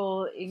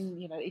people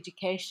in,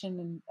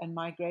 education and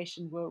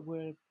migration were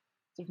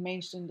sort of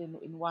mentioned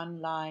in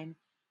one line,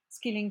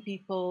 skilling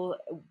people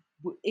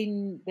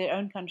in their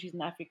own countries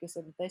in Africa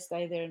so that they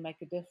stay there and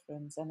make a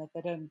difference, and that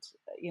they don't,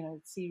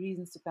 see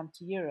reasons to come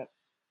to Europe.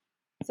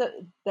 So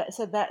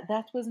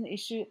that was an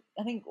issue.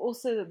 I think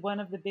also one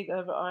of the big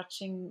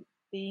overarching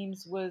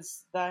themes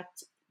was that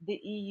the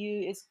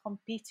EU is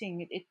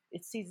competing.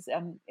 It sees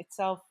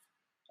itself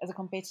as a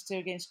competitor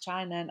against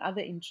China and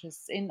other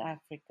interests in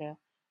Africa.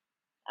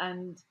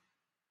 And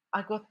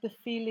I got the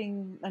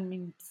feeling, I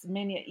mean,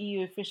 many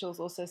EU officials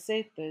also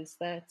said this,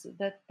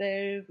 that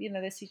they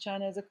see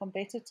China as a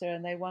competitor,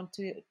 and they want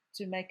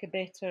to make a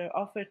better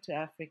offer to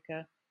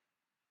Africa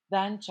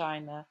than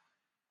China.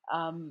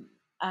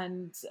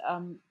 And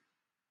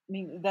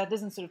mean, that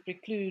doesn't sort of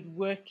preclude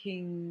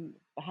working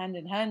hand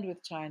in hand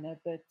with China,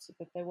 but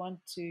they want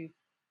to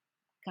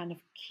kind of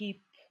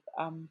keep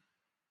um,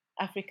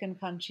 African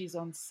countries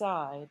on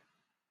side.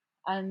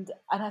 And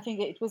I think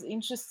it was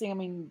interesting. I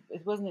mean,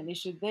 it wasn't an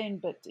issue then,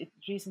 but it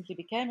recently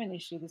became an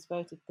issue. This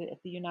vote at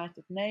the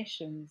United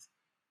Nations.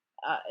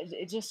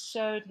 It just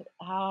showed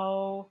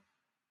how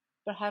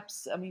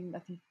perhaps, I mean, I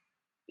think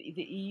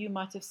the EU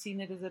might have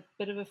seen it as a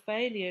bit of a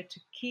failure to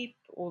keep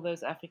all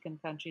those African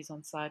countries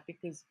on side,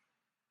 because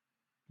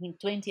I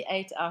think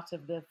 28 out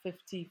of the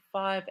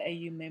 55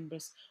 AU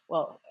members,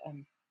 well,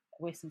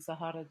 Western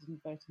Sahara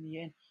didn't vote in the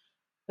UN,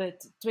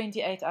 but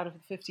 28 out of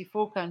the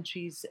 54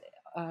 countries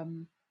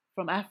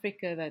from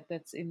Africa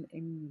that's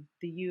in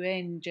the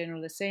UN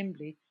General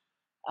Assembly,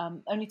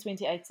 only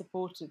 28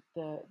 supported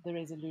the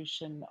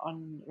resolution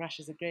on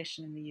Russia's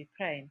aggression in the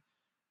Ukraine,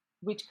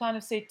 which kind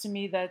of said to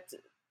me that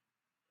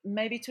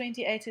maybe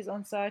 28 is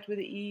on side with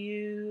the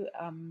EU,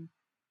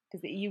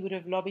 because the EU would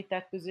have lobbied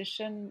that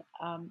position,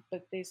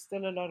 but there's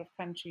still a lot of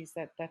countries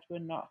that were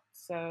not.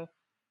 So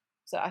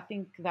I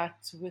think that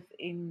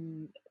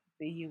within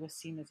the EU was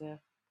seen as a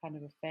kind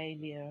of a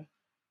failure,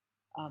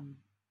 um,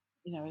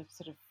 a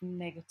sort of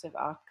negative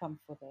outcome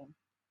for them.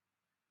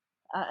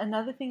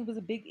 Another thing that was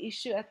a big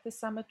issue at the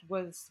summit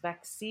was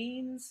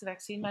vaccines,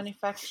 vaccine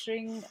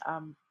manufacturing.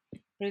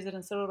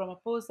 President Cyril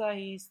Ramaphosa,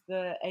 he's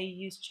the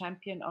AU's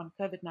champion on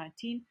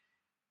COVID-19.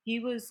 He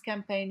was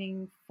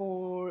campaigning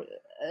for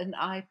an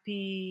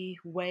IP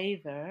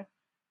waiver.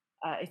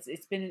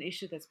 It's been an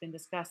issue that's been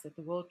discussed at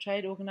the World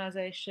Trade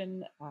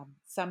Organization.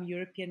 Some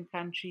European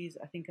countries,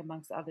 I think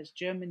amongst others,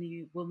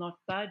 Germany, will not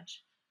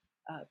budge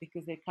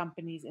because there are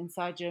companies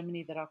inside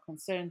Germany that are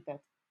concerned that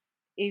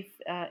if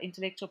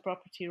intellectual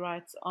property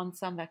rights on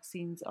some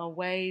vaccines are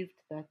waived,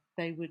 that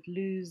they would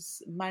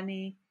lose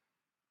money,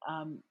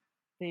 um,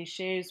 their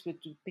shares would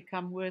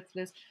become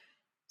worthless.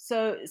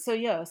 So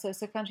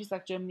countries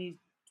like Germany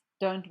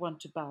don't want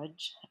to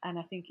budge, and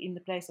I think in the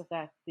place of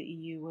that, the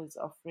EU was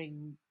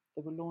offering,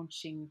 they were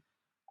launching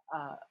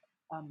uh,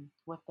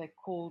 what they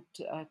called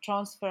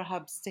transfer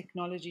hubs,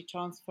 technology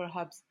transfer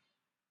hubs,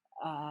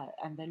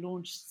 and they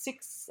launched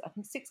six. I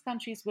think six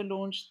countries were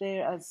launched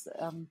there as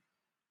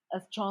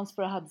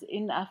transfer hubs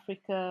in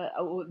Africa.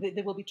 Or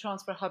there will be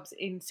transfer hubs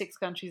in six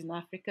countries in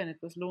Africa, and it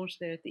was launched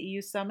there at the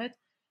EU summit.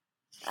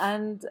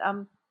 And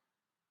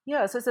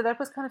yeah, so that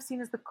was kind of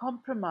seen as the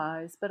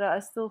compromise, but I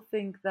still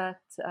think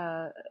that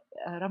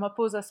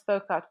Ramaphosa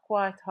spoke out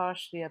quite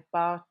harshly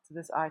about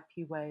this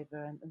IP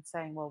waiver, and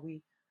saying, well,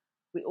 we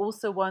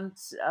also want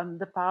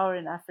the power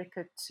in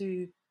Africa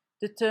to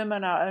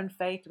determine our own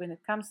fate when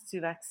it comes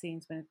to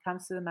vaccines, when it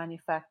comes to the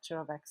manufacture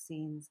of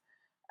vaccines.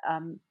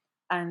 Um,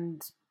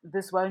 and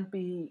this won't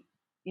be,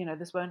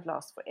 this won't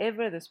last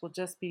forever. This will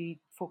just be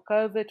for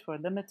COVID, for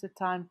a limited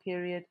time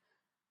period.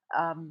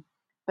 Um,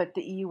 but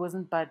the EU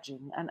wasn't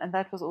budging. And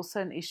that was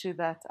also an issue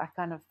that I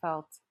kind of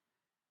felt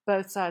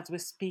both sides were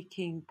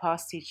speaking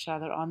past each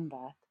other on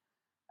that.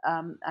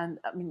 And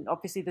I mean,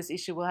 obviously, this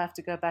issue will have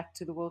to go back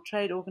to the World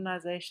Trade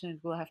Organization.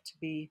 It will have to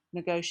be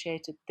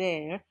negotiated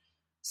there.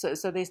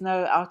 So there's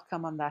no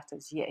outcome on that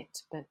as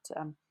yet.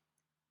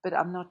 But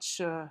I'm not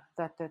sure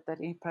that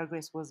any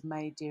progress was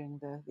made during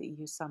the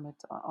EU summit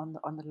on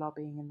the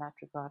lobbying in that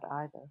regard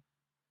either.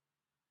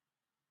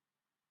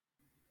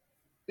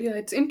 Yeah,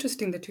 it's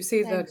interesting that you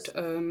say that,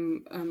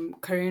 Thanks.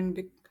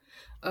 Karen,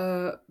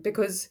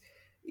 because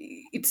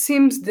it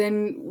seems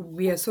then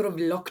we are sort of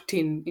locked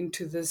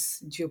into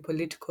this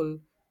geopolitical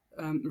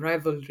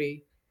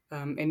rivalry,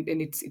 and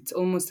it's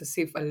almost as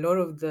if a lot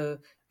of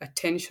the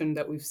attention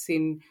that we've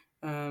seen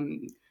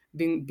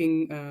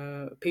being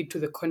paid to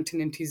the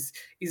continent is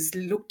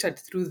looked at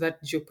through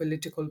that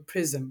geopolitical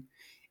prism,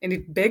 and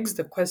it begs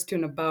the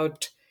question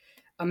about,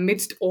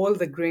 amidst all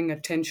the growing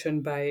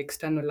attention by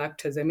external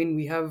actors. I mean,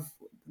 we have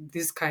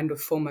this kind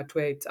of format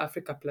where it's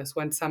Africa plus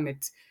one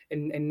summit,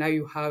 and now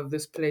you have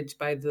this pledge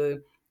by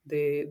the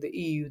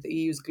EU, the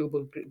EU's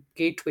global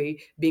gateway,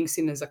 being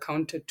seen as a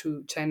counter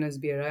to China's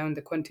BRI on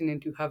the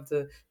continent. You have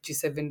the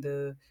G7,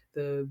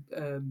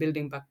 the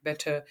Building Back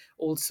Better,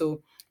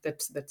 also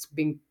that's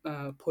being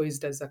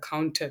poised as a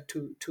counter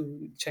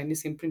to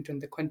Chinese imprint on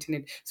the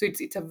continent. So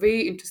it's a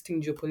very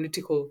interesting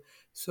geopolitical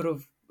sort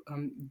of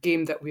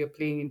game that we are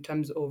playing in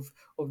terms of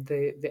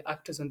the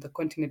actors on the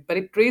continent. But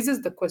it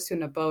raises the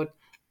question about,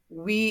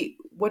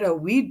 what are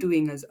we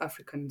doing as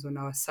Africans on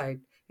our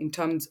side in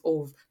terms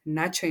of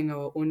nurturing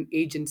our own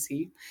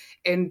agency,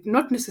 and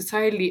not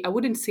necessarily, I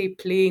wouldn't say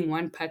playing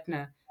one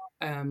partner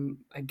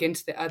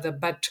against the other,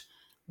 but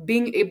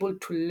being able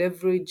to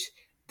leverage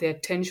the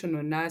attention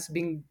on us,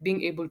 being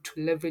able to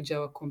leverage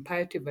our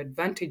comparative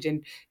advantage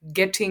and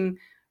getting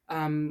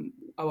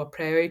our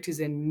priorities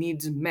and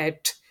needs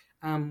met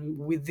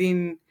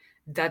within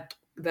that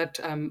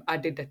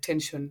added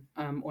attention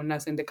on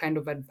us, and the kind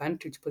of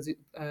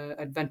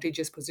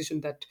advantageous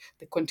position that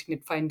the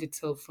continent finds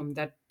itself from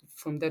that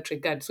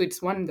regard. So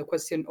it's one, the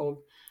question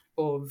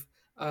of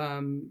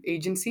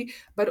agency,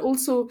 but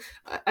also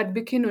I'd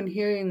be keen on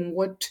hearing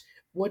what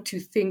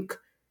you think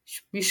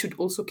we should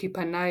also keep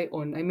an eye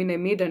on. I mean, I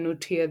made a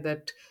note here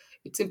that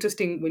it's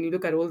interesting when you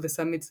look at all the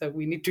summits that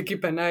we need to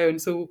keep an eye on.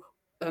 So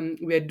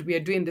we are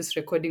doing this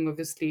recording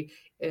obviously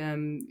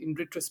in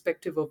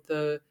retrospective of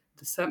the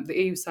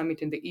AU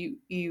summit and the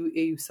EU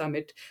AU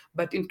summit.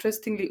 But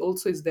interestingly,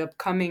 also is the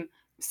upcoming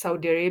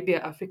Saudi Arabia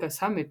Africa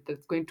summit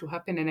that's going to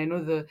happen. And I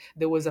know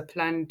there was a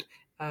planned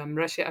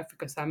Russia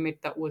Africa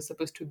summit that was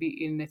supposed to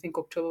be in, I think,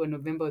 October or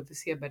November of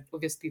this year, but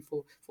obviously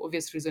for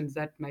obvious reasons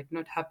that might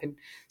not happen.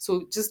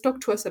 So just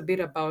talk to us a bit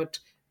about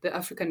the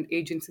African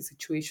agency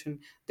situation,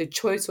 the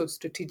choice of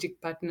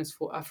strategic partners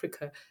for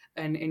Africa,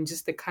 and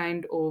just the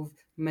kind of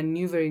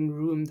maneuvering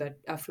room that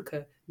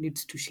Africa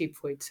needs to shape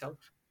for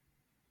itself.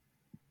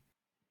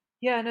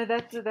 Yeah, no,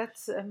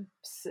 that's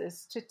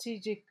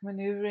strategic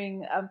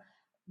maneuvering.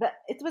 That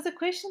it was a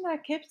question I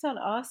kept on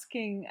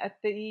asking at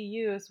the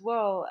EU as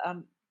well.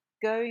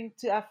 Going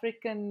to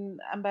African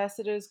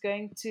ambassadors,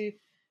 going to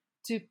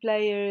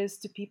players,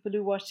 to people who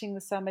are watching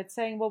the summit,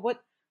 saying, "Well,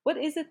 what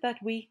is it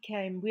that we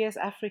as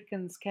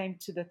Africans came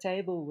to the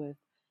table with?"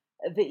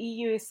 The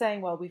EU is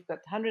saying, "Well, we've got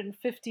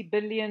 150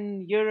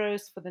 billion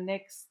euros for the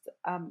next,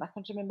 I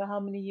can't remember how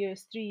many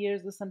years, 3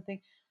 years or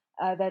something,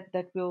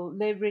 that will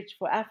leverage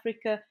for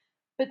Africa."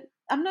 But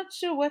I'm not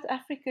sure what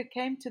Africa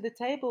came to the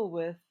table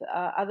with,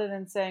 other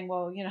than saying,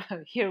 "Well,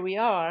 here we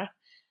are.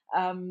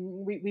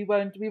 We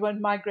won't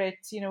migrate.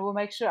 We'll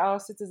make sure our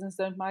citizens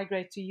don't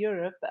migrate to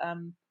Europe."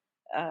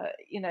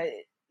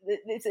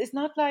 It's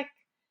not like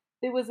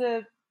there was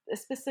a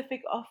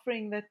specific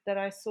offering that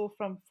I saw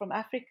from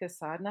Africa's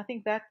side, and I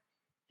think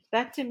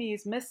that to me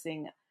is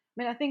missing. I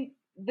mean, I think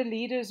the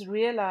leaders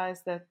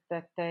realize that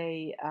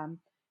they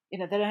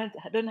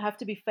don't have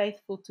to be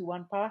faithful to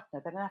one partner.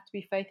 They don't have to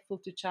be faithful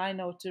to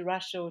China or to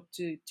Russia or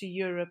to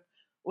Europe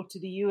or to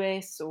the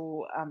US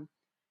or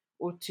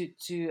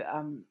to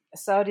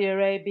Saudi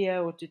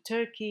Arabia or to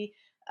Turkey.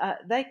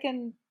 They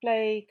can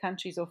play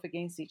countries off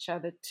against each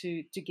other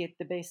to get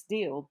the best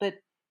deal. But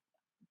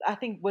I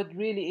think what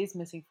really is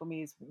missing for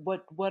me is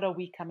what are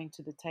we coming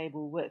to the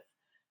table with?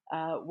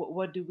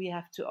 What do we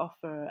have to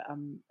offer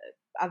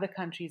other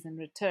countries in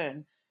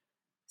return?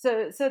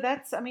 So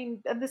that's, I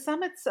mean, and the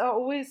summits are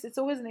always, it's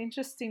always an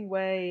interesting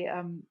way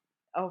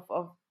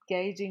of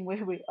gauging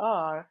where we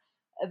are.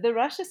 The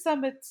Russia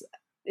summit,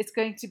 it's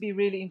going to be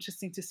really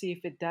interesting to see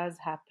if it does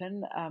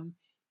happen.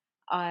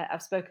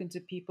 I've spoken to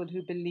people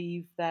who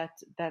believe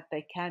that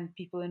they can,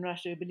 people in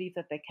Russia who believe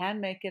that they can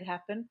make it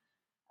happen.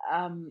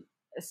 Um,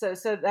 so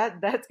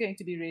that's going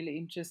to be really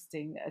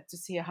interesting to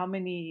see how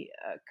many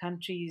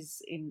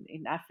countries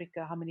in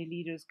Africa, how many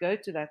leaders go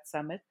to that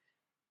summit.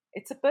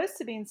 It's supposed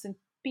to be in St.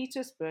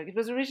 Petersburg. It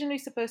was originally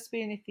supposed to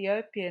be in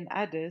Ethiopia in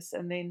Addis,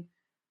 and then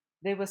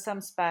there was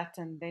some spat,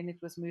 and then it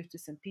was moved to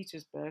St.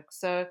 Petersburg.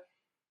 So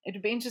it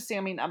would be interesting.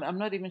 I mean, I'm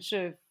not even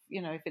sure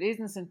if it is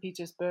in St.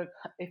 Petersburg,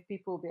 if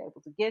people will be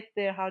able to get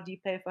there. How do you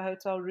pay for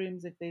hotel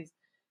rooms if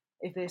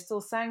there's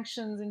still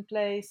sanctions in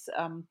place?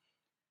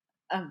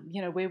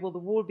 Where will the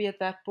war be at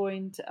that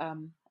point?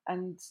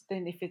 And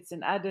then if it's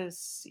in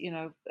Addis,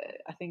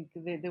 I think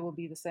there will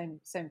be the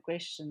same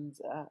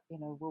questions.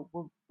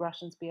 Will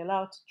Russians be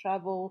allowed to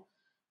travel?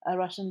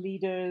 Russian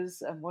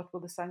leaders, and what will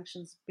the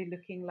sanctions be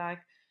looking like?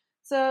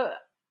 So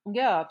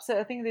yeah, so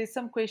I think there's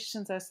some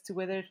questions as to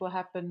whether it will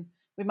happen.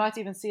 We might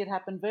even see it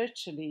happen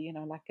virtually,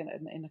 like in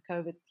a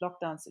COVID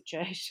lockdown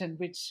situation,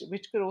 which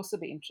could also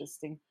be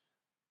interesting.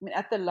 I mean,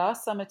 at the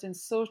last summit in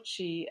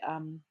Sochi, I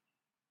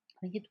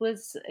think it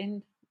was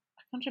in,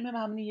 I can't remember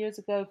how many years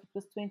ago, if it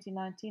was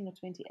 2019 or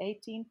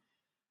 2018.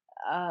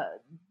 Uh,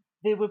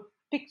 there were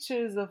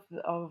pictures of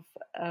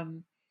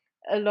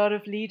a lot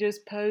of leaders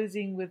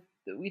posing with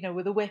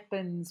the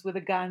weapons, with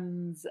the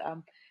guns.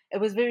 It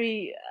was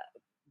very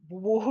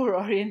war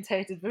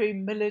orientated, very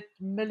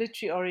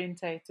military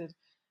orientated.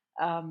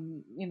 A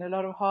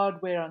lot of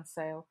hardware on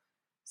sale.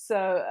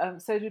 So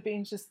it would be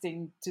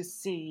interesting to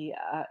see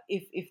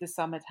if the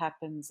summit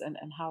happens and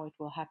how it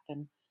will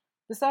happen.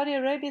 The Saudi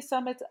Arabia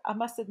summit, I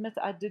must admit,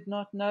 I did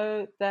not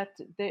know that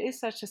there is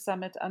such a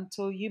summit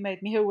until you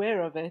made me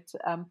aware of it.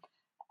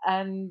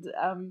 And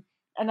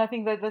and I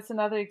think that's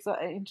another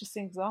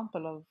interesting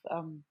example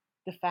of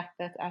the fact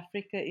that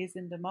Africa is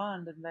in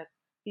demand and that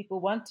people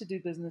want to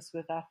do business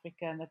with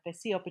Africa and that they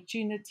see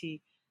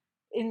opportunity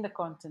in the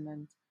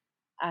continent.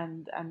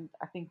 And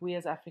I think we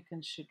as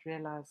Africans should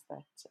realize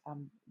that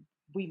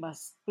we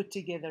must put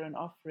together an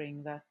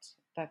offering that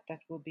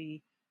will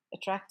be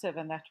attractive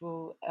and that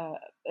will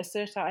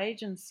assert our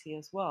agency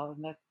as well,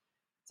 and that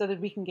so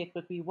that we can get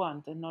what we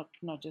want and not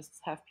just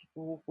have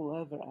people walk all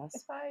over If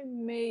us. I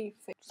may,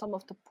 some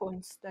of the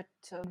points that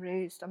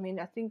raised, I mean,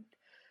 I think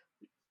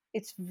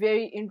it's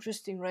very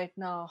interesting right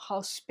now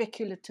how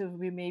speculative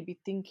we may be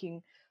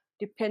thinking,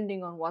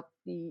 depending on what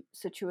the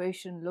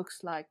situation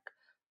looks like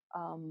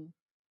um,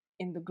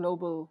 in the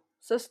global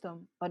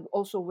system, but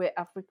also where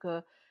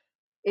Africa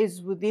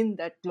is within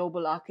that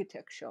global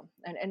architecture.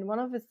 And one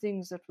of the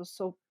things that was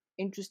so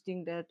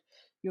interesting that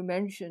you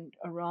mentioned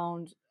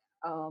around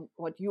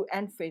what you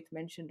and Faith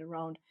mentioned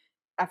around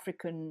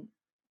African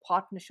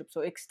partnerships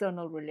or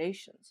external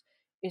relations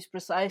is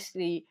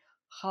precisely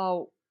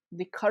how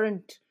the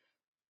current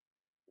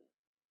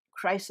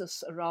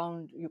crisis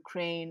around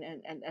Ukraine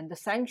and the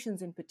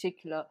sanctions in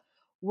particular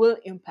will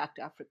impact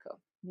Africa,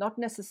 not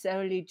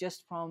necessarily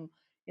just from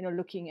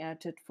looking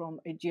at it from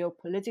a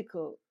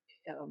geopolitical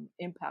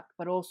impact,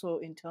 but also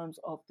in terms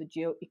of the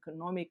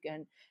geoeconomic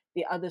and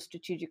the other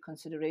strategic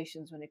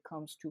considerations when it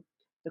comes to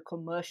the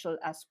commercial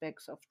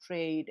aspects of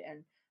trade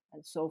and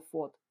so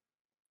forth.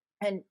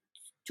 And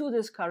to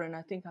this, Karan,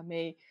 I think I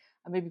may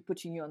be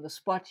putting you on the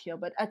spot here,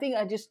 but I think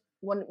I just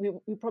want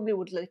we probably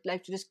would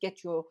like to just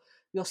get your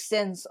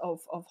sense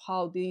of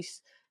how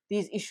these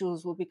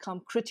issues will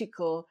become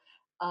critical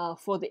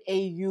for the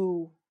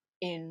AU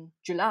in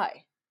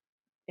July.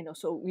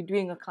 So we're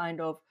doing a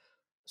kind of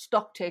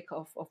stock take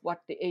of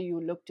what the AU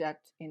looked at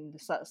in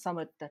the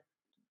summit that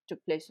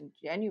took place in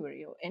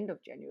January or end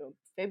of January,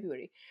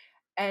 February,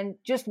 and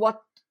just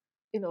what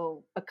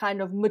a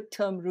kind of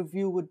midterm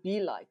review would be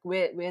like,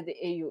 where the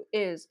AU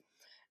is.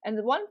 And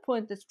the one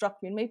point that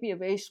struck me, and maybe a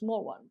very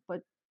small one,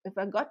 but if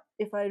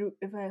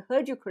I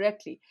heard you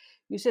correctly,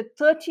 you said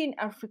 13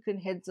 African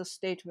heads of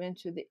state went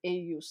to the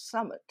AU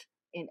summit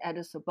in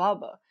Addis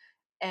Ababa,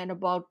 and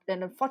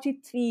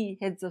 43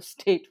 heads of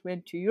state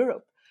went to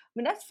Europe. I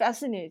mean, that's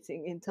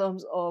fascinating in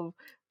terms of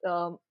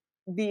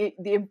the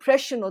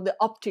impression or the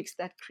optics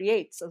that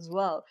creates as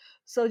well.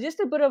 So just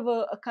a bit of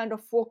a kind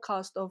of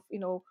forecast of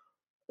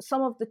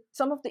some of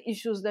the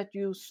issues that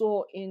you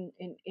saw in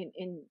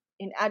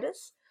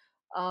Addis,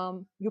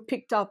 you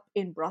picked up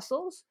in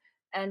Brussels,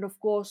 and of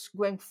course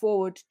going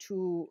forward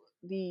to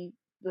the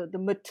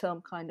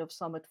midterm kind of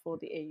summit for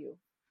the AU.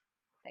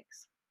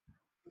 Thanks.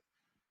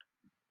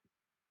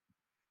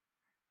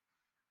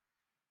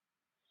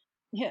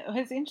 Yeah,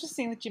 it's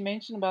interesting that you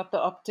mentioned about the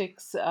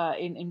optics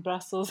in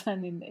Brussels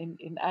and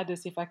in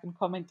Addis, if I can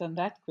comment on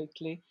that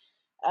quickly.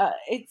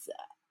 It's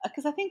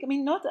because I think, I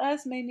mean, not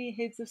as many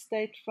heads of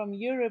state from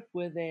Europe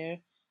were there.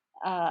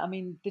 I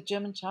mean, the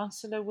German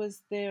Chancellor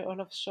was there,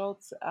 Olaf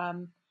Scholz.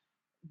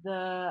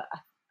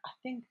 I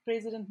think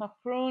President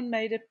Macron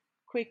made a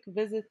quick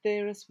visit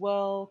there as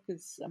well,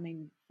 because I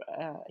mean,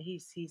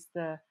 he's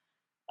the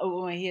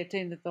he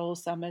attended the whole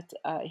summit.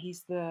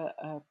 He's the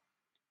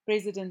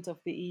president of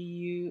the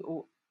EU,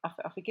 or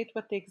I forget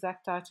what the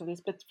exact title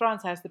is, but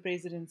France has the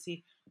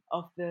presidency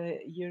of the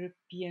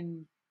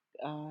European.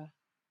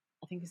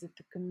 I think is it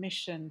the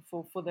Commission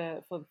for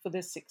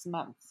this 6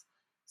 months.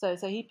 So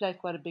he played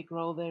quite a big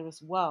role there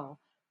as well.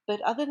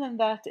 But other than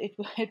that,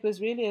 it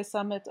was really a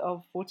summit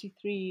of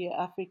 43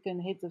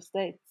 African heads of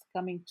states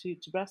coming to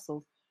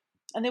Brussels,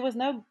 and there was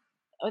no.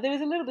 There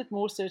was a little bit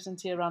more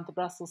certainty around the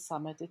Brussels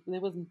summit.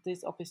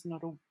 There's obviously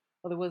not a,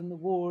 well, there wasn't a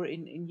war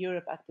in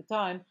Europe at the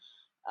time,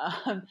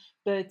 um,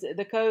 but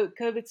the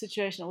COVID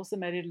situation also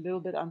made it a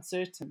little bit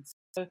uncertain.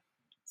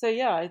 So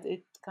yeah,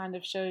 it kind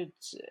of showed,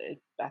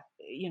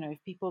 if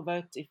people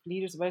vote, if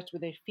leaders vote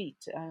with their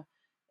feet,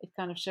 it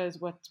kind of shows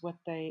what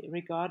they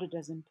regarded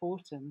as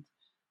important.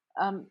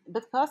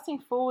 But casting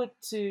forward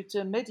to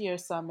a mid-year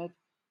summit,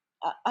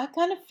 I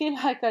kind of feel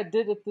like I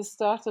did at the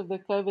start of the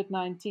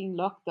COVID-19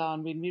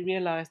 lockdown, when we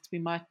realized we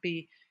might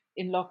be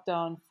in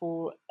lockdown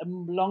for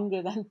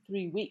longer than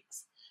 3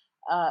 weeks.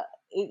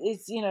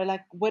 It's,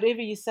 like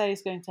whatever you say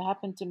is going to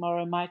happen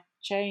tomorrow might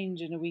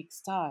change in a week's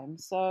time.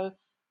 So,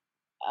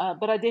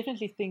 but I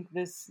definitely think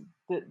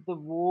the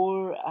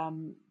war,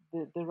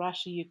 the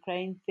Russia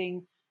Ukraine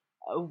thing,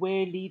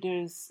 where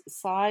leaders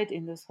side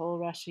in this whole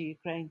Russia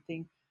Ukraine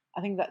thing,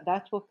 I think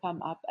that will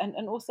come up,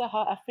 and also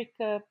how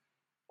Africa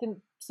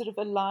can sort of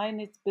align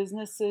its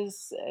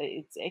businesses,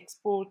 its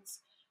exports.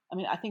 I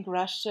mean, I think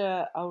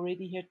Russia, I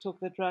already hear talk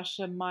that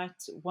Russia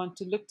might want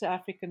to look to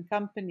African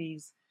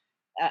companies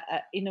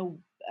in a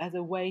as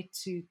a way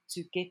to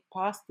get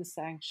past the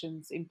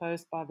sanctions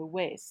imposed by the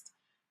West,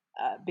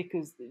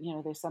 because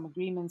there's some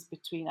agreements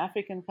between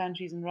African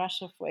countries and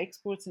Russia for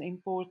exports and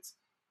imports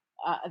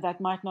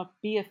that might not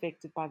be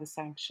affected by the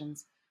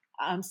sanctions.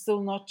 I'm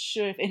still not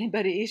sure if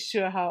anybody is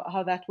sure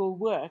how that will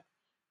work.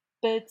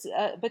 But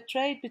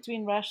trade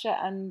between Russia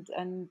and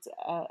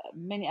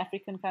many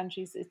African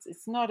countries,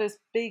 it's not as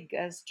big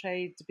as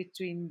trade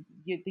between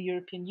the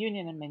European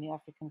Union and many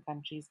African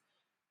countries.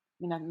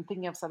 I mean, I'm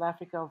thinking of South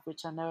Africa, of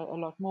which I know a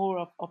lot more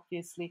of,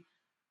 obviously.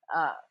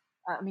 Uh,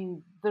 I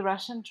mean, the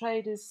Russian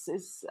trade is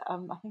I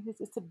think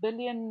it's a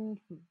billion.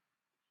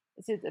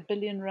 Is it a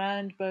billion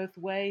rand both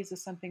ways or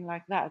something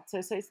like that? So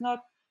it's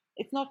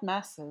not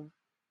massive,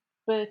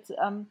 but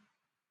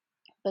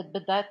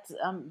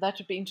that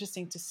would be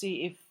interesting to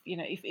see if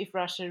if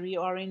Russia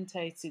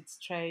reorientates its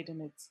trade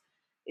and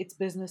its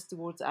business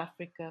towards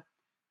Africa,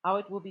 how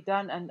it will be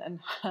done, and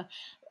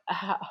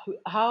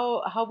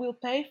how how we'll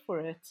pay for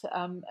it.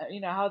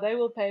 How they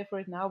will pay for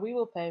it, and how we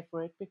will pay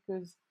for it,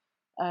 because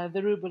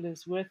the ruble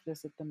is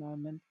worthless at the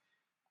moment.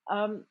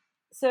 Um,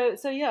 so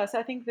yeah, so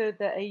I think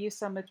the AU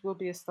summit will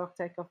be a stock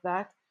take of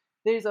that.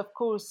 There's of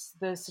course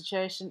the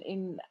situations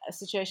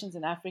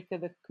in Africa,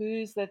 the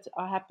coups that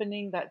are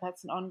happening.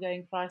 That's an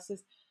ongoing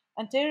crisis,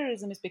 and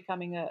terrorism is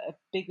becoming a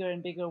bigger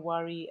and bigger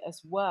worry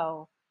as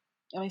well.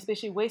 I mean,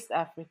 especially West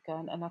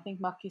Africa, and I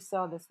think Macky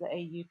Sall, as the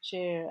AU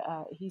chair,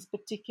 he's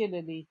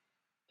particularly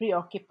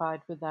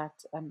preoccupied with that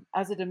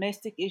as a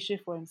domestic issue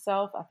for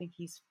himself. I think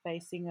he's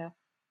facing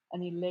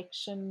an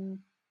election.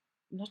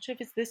 I'm not sure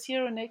if it's this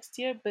year or next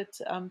year, but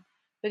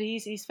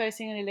he's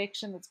facing an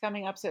election that's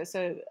coming up.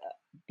 So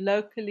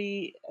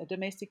locally,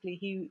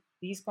 domestically,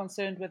 he's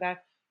concerned with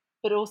that,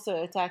 but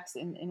also attacks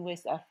in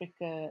West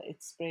Africa.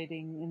 It's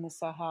spreading in the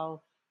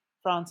Sahel.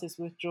 France is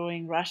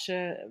withdrawing.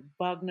 Russia,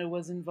 Wagner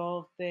was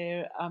involved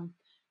there.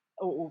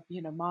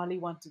 Mali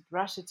wanted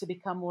Russia to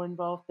become more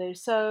involved there.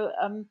 So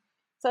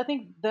I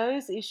think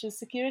those issues,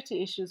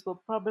 security issues,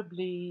 will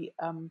probably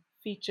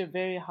feature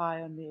very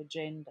high on the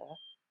agenda.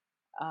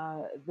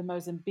 The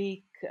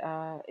Mozambique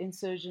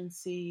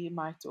insurgency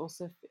might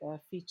also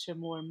feature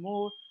more and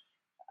more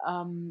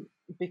um,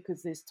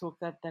 because there's talk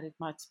that it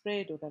might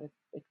spread or that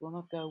it will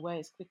not go away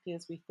as quickly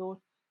as we thought.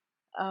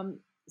 Um,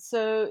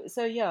 so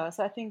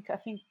I think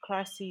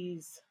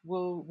crises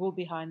will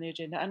be high on the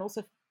agenda, and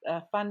also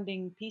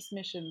funding peace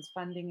missions,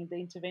 funding the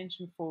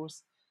intervention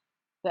force,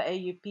 the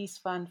AU Peace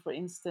Fund, for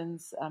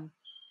instance.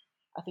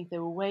 I think they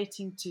were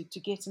waiting to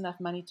get enough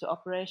money to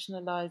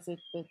operationalize it,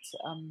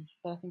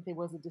 but I think there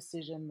was a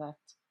decision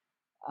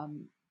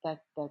um, that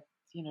the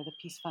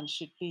peace fund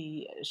should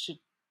they should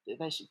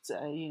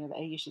the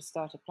AU should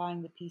start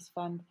applying the peace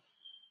fund.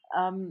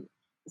 Um,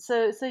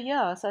 so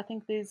I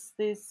think there's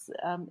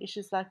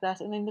issues like that,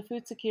 and then the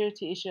food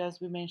security issue, as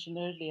we mentioned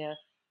earlier.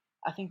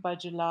 I think by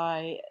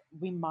July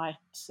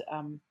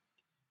um,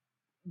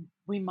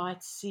 we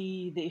might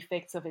see the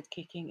effects of it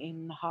kicking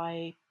in: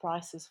 high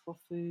prices for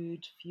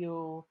food,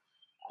 fuel.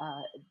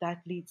 Uh,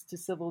 that leads to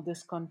civil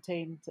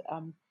discontent.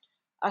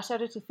 I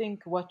shudder to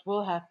think what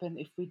will happen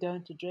if we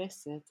don't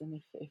address it,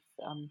 and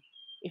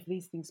if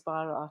these things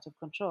spiral out of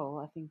control.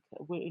 I think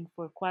we're in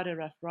for quite a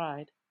rough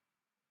ride.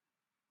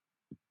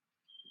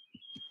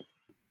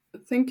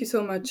 Thank you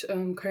so much,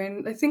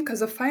 Karen. I think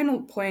as a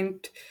final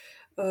point,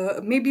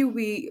 maybe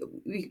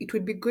it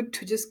would be good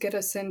to just get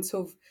a sense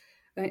of,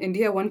 and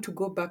here I want to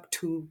go back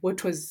to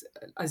what was,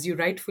 as you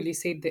rightfully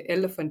said, the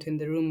elephant in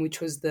the room, which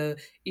was the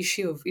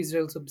issue of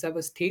Israel's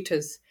observer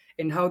status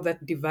and how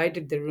that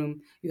divided the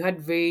room. You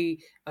had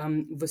very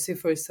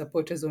vociferous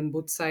supporters on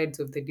both sides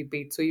of the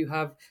debate. So you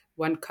have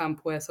one camp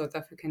where South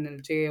Africa and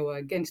Algeria were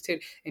against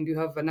it, and you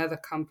have another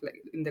camp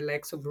like in the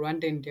likes of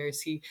Rwanda and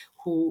DRC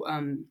who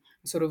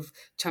sort of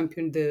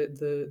championed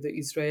the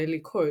Israeli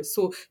cause.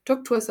 So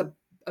talk to us a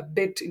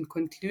bit in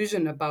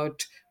conclusion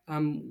about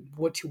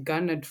what you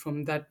garnered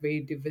from that very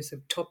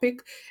divisive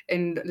topic.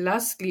 And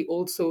lastly,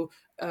 also,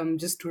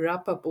 just to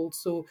wrap up,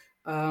 also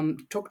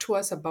talk to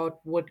us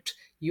about what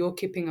you're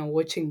keeping a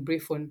watching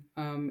brief on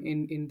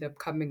in the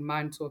coming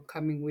months or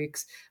coming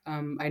weeks.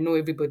 I know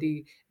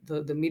everybody,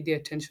 the media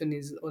attention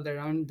is all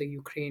around the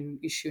Ukraine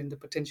issue and the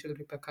potential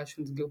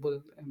repercussions,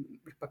 global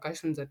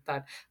repercussions at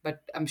that.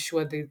 But I'm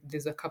sure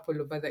there's a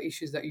couple of other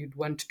issues that you'd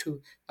want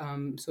to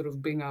sort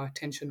of bring our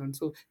attention on.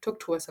 So talk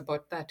to us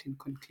about that in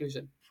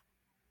conclusion.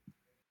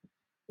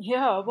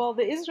 Yeah, well,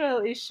 the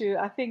Israel issue,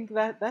 I think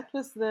that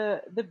was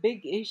the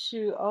big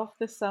issue of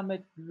the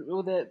summit,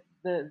 or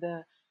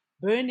the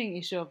burning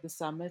issue of the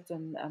summit,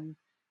 and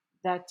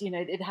that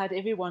it had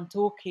everyone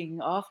talking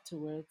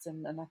afterwards,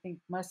 and I think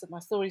most of my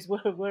stories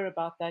were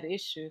about that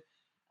issue.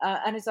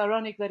 And it's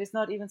ironic that it's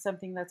not even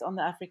something that's on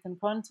the African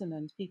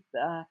continent.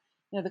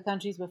 The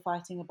countries were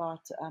fighting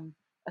about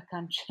a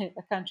country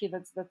a country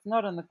that's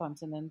not on the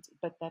continent,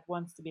 but that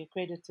wants to be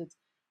accredited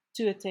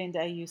to attend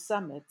AU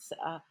summits.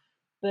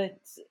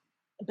 But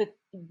but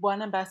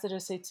one ambassador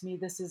said to me,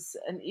 this is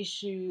an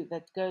issue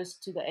that goes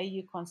to the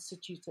AU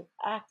Constitutive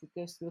Act. It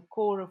goes to the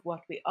core of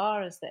what we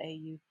are as the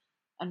AU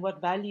and what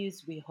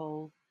values we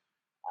hold.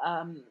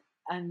 Um,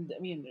 and I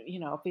mean,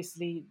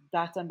 obviously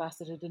that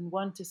ambassador didn't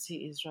want to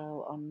see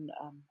Israel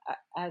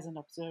as an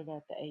observer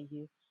at the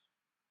AU.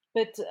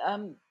 But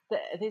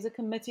there's a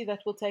committee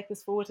that will take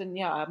this forward. And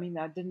yeah, I mean,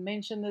 I didn't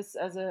mention this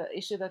as an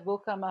issue that will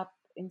come up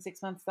in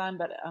 6 months' time,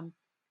 but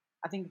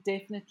I think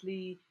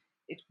definitely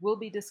it will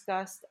be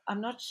discussed.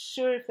 I'm not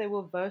sure if they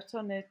will vote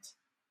on it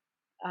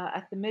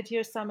at the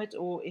mid-year summit,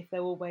 or if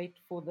they will wait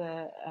for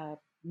the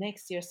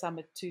next year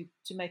summit to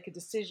make a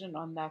decision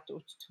on that, or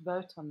to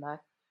vote on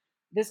that.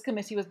 This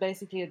committee was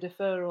basically a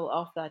deferral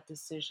of that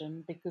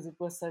decision because it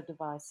was so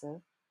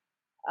divisive.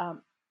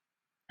 Um,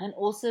 and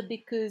also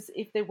because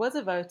if there was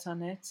a vote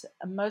on it,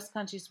 most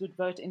countries would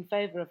vote in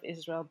favor of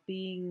Israel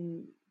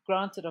being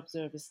granted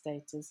observer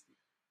status.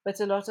 But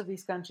a lot of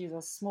these countries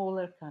are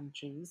smaller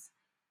countries,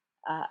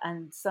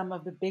 and some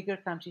of the bigger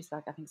countries,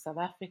 like I think South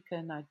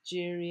Africa,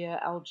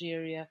 Nigeria,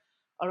 Algeria,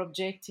 are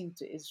objecting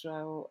to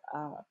Israel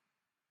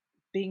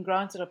being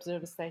granted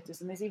observer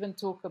status. And there's even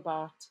talk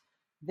about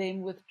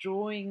them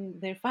withdrawing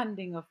their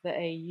funding of the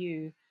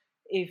AU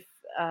if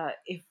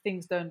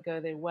things don't go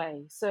their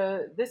way.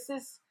 So this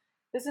is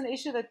an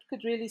issue that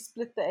could really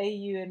split the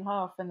AU in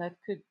half, and that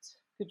could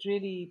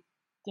really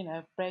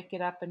break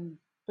it up and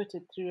put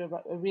it through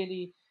a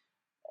really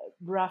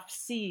rough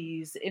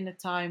seas in a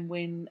time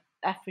when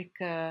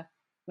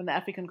when the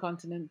African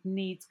continent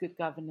needs good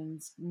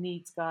governance,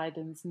 needs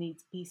guidance,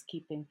 needs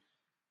peacekeeping.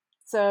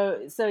 So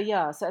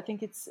yeah, so I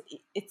think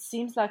it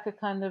seems like a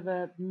kind of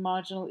a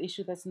marginal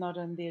issue that's not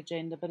on the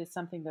agenda, but it's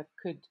something that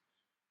could,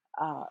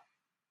 uh,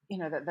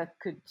 that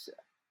could,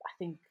 I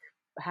think,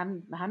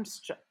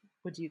 hamstring,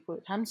 what do you call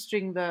it,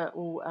 hamstring the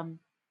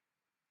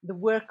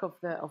work of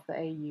the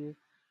AU.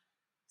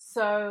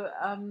 So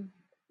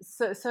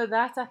so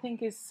that I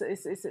think is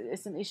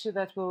an issue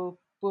that we'll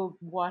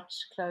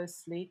watch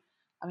closely.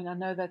 I mean, I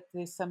know that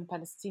there's some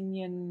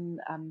Palestinian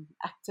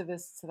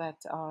activists that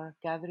are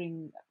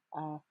gathering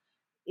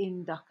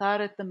in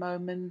Dakar at the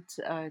moment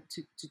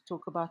to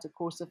talk about a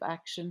course of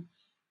action.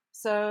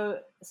 So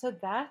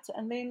that,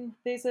 and then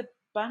there's a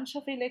bunch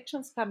of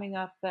elections coming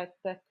up that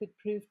could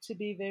prove to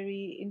be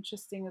very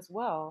interesting as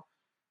well.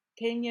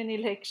 Kenyan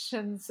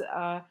elections,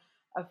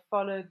 I've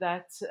followed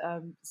that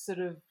sort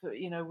of,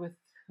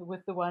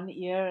 with the one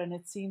ear, and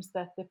it seems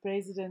that the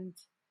president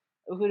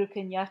Uhuru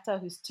Kenyatta,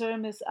 whose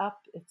term is up,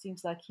 it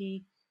seems like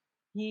he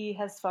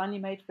has finally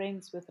made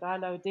friends with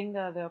Raila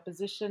Odinga, the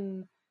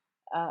opposition,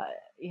 uh,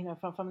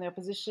 from the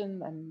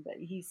opposition, and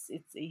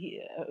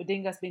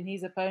Odinga's been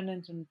his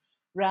opponent and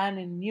ran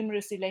in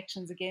numerous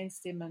elections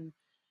against him, and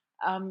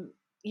um,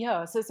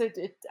 yeah,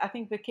 I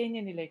think the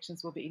Kenyan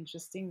elections will be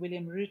interesting.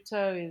 William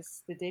Ruto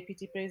is the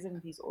deputy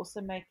president; he's also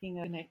making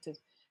a connected.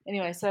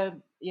 Anyway, so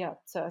yeah,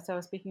 so I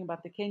was speaking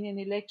about the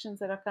Kenyan elections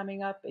that are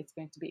coming up. It's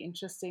going to be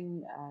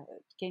interesting.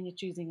 Kenya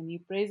choosing a new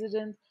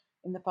president.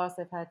 In the past,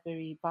 they've had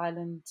very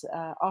violent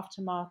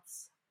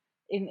aftermaths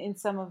in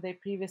some of their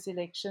previous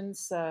elections.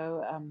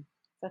 So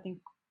I think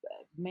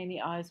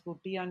many eyes will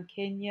be on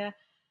Kenya.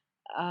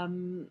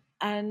 And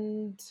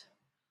I'm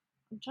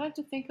trying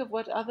to think of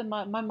what other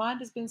my mind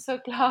has been so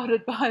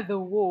clouded by the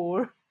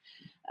war.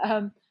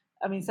 Um,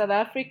 I mean, South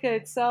Africa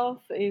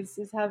itself is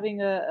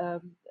having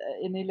an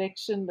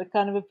election, a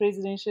kind of a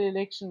presidential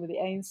election with the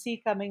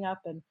ANC coming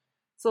up, and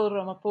Cyril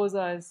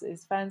Ramaphosa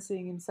is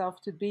fancying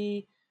himself to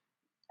be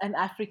an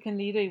African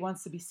leader. He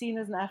wants to be seen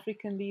as an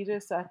African leader.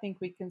 So I think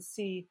we can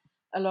see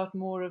a lot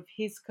more of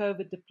his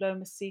COVID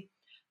diplomacy.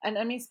 And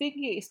I mean,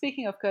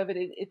 speaking of COVID,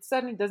 it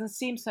certainly doesn't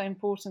seem so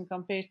important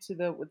compared to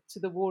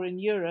the war in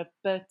Europe.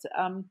 But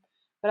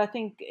I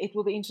think it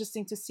will be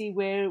interesting to see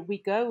where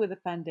we go with the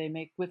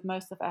pandemic, with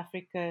most of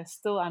Africa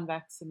still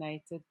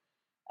unvaccinated.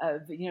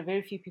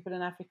 Very few people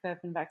in Africa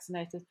have been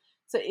vaccinated.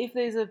 So if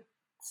there's a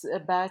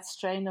bad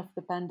strain of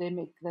the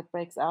pandemic that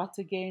breaks out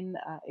again,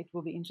 it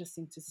will be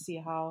interesting to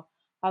see how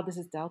this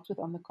is dealt with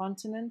on the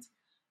continent.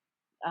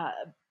 Uh,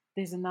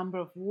 there's a number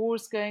of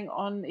wars going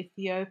on.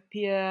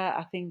 Ethiopia,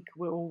 I think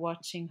we're all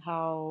watching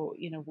how,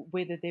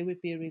 whether there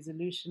would be a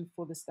resolution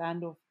for the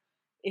standoff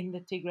in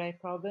the Tigray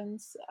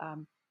province.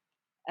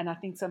 And I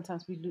think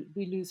sometimes we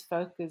lose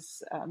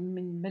focus.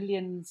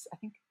 Millions, I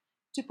think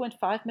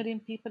 2.5 million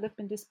people have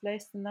been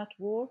displaced in that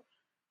war,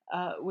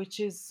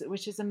 which is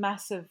a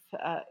massive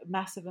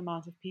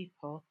amount of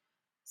people.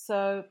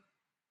 So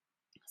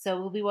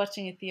we'll be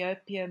watching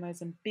Ethiopia,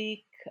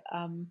 Mozambique,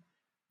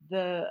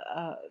 the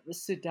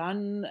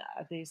Sudan.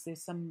 There's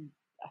some,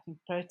 I think,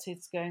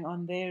 protests going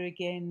on there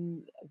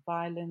again,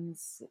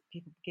 violence,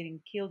 people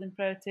getting killed in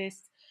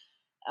protests.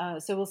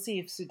 So we'll see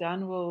if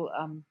Sudan will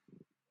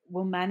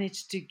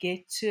manage to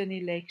get to an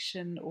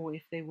election, or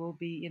if there will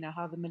be,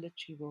 how the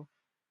military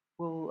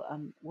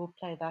will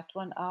play that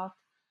one out.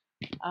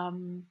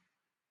 Um,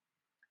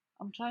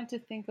 I'm trying to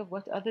think of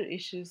what other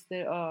issues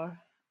there are.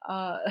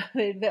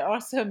 There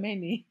are so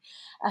many.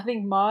 I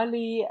think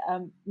Mali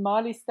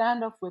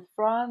standoff with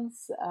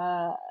France.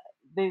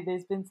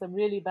 There's been some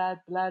really bad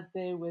blood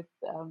there with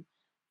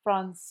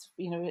France.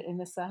 In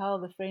the Sahel,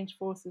 the French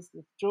forces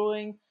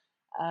withdrawing.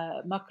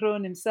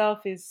 Macron himself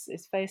is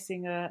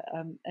facing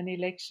an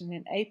election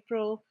in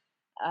April,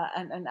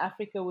 and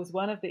Africa was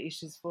one of the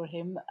issues for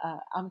him.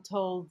 I'm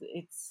told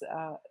it's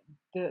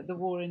the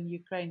war in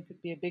Ukraine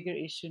could be a bigger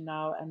issue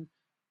now, and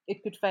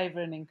it could favor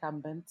an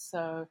incumbent.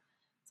 So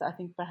I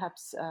think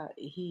perhaps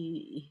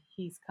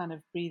he's kind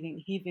of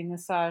heaving a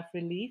sigh of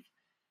relief.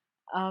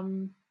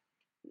 Um,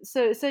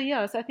 so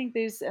I think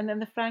and then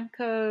the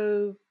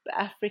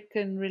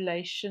Franco-African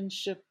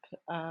relationship.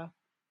 I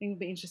think it'll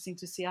be interesting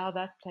to see how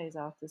that plays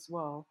out as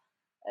well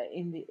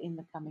in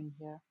the coming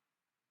year.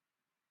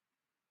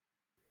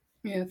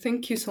 Yeah,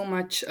 thank you so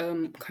much,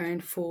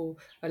 Karen, for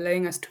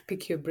allowing us to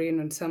pick your brain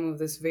on some of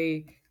these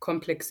very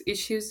complex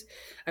issues.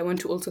 I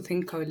want to also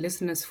thank our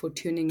listeners for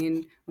tuning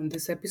in on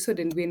this episode,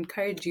 and we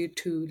encourage you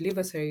to leave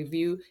us a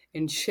review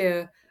and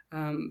share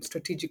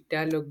strategic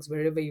dialogues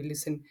wherever you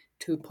listen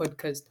to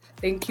podcast.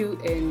 Thank you,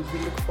 and we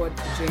look forward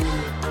to joining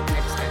you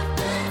next time.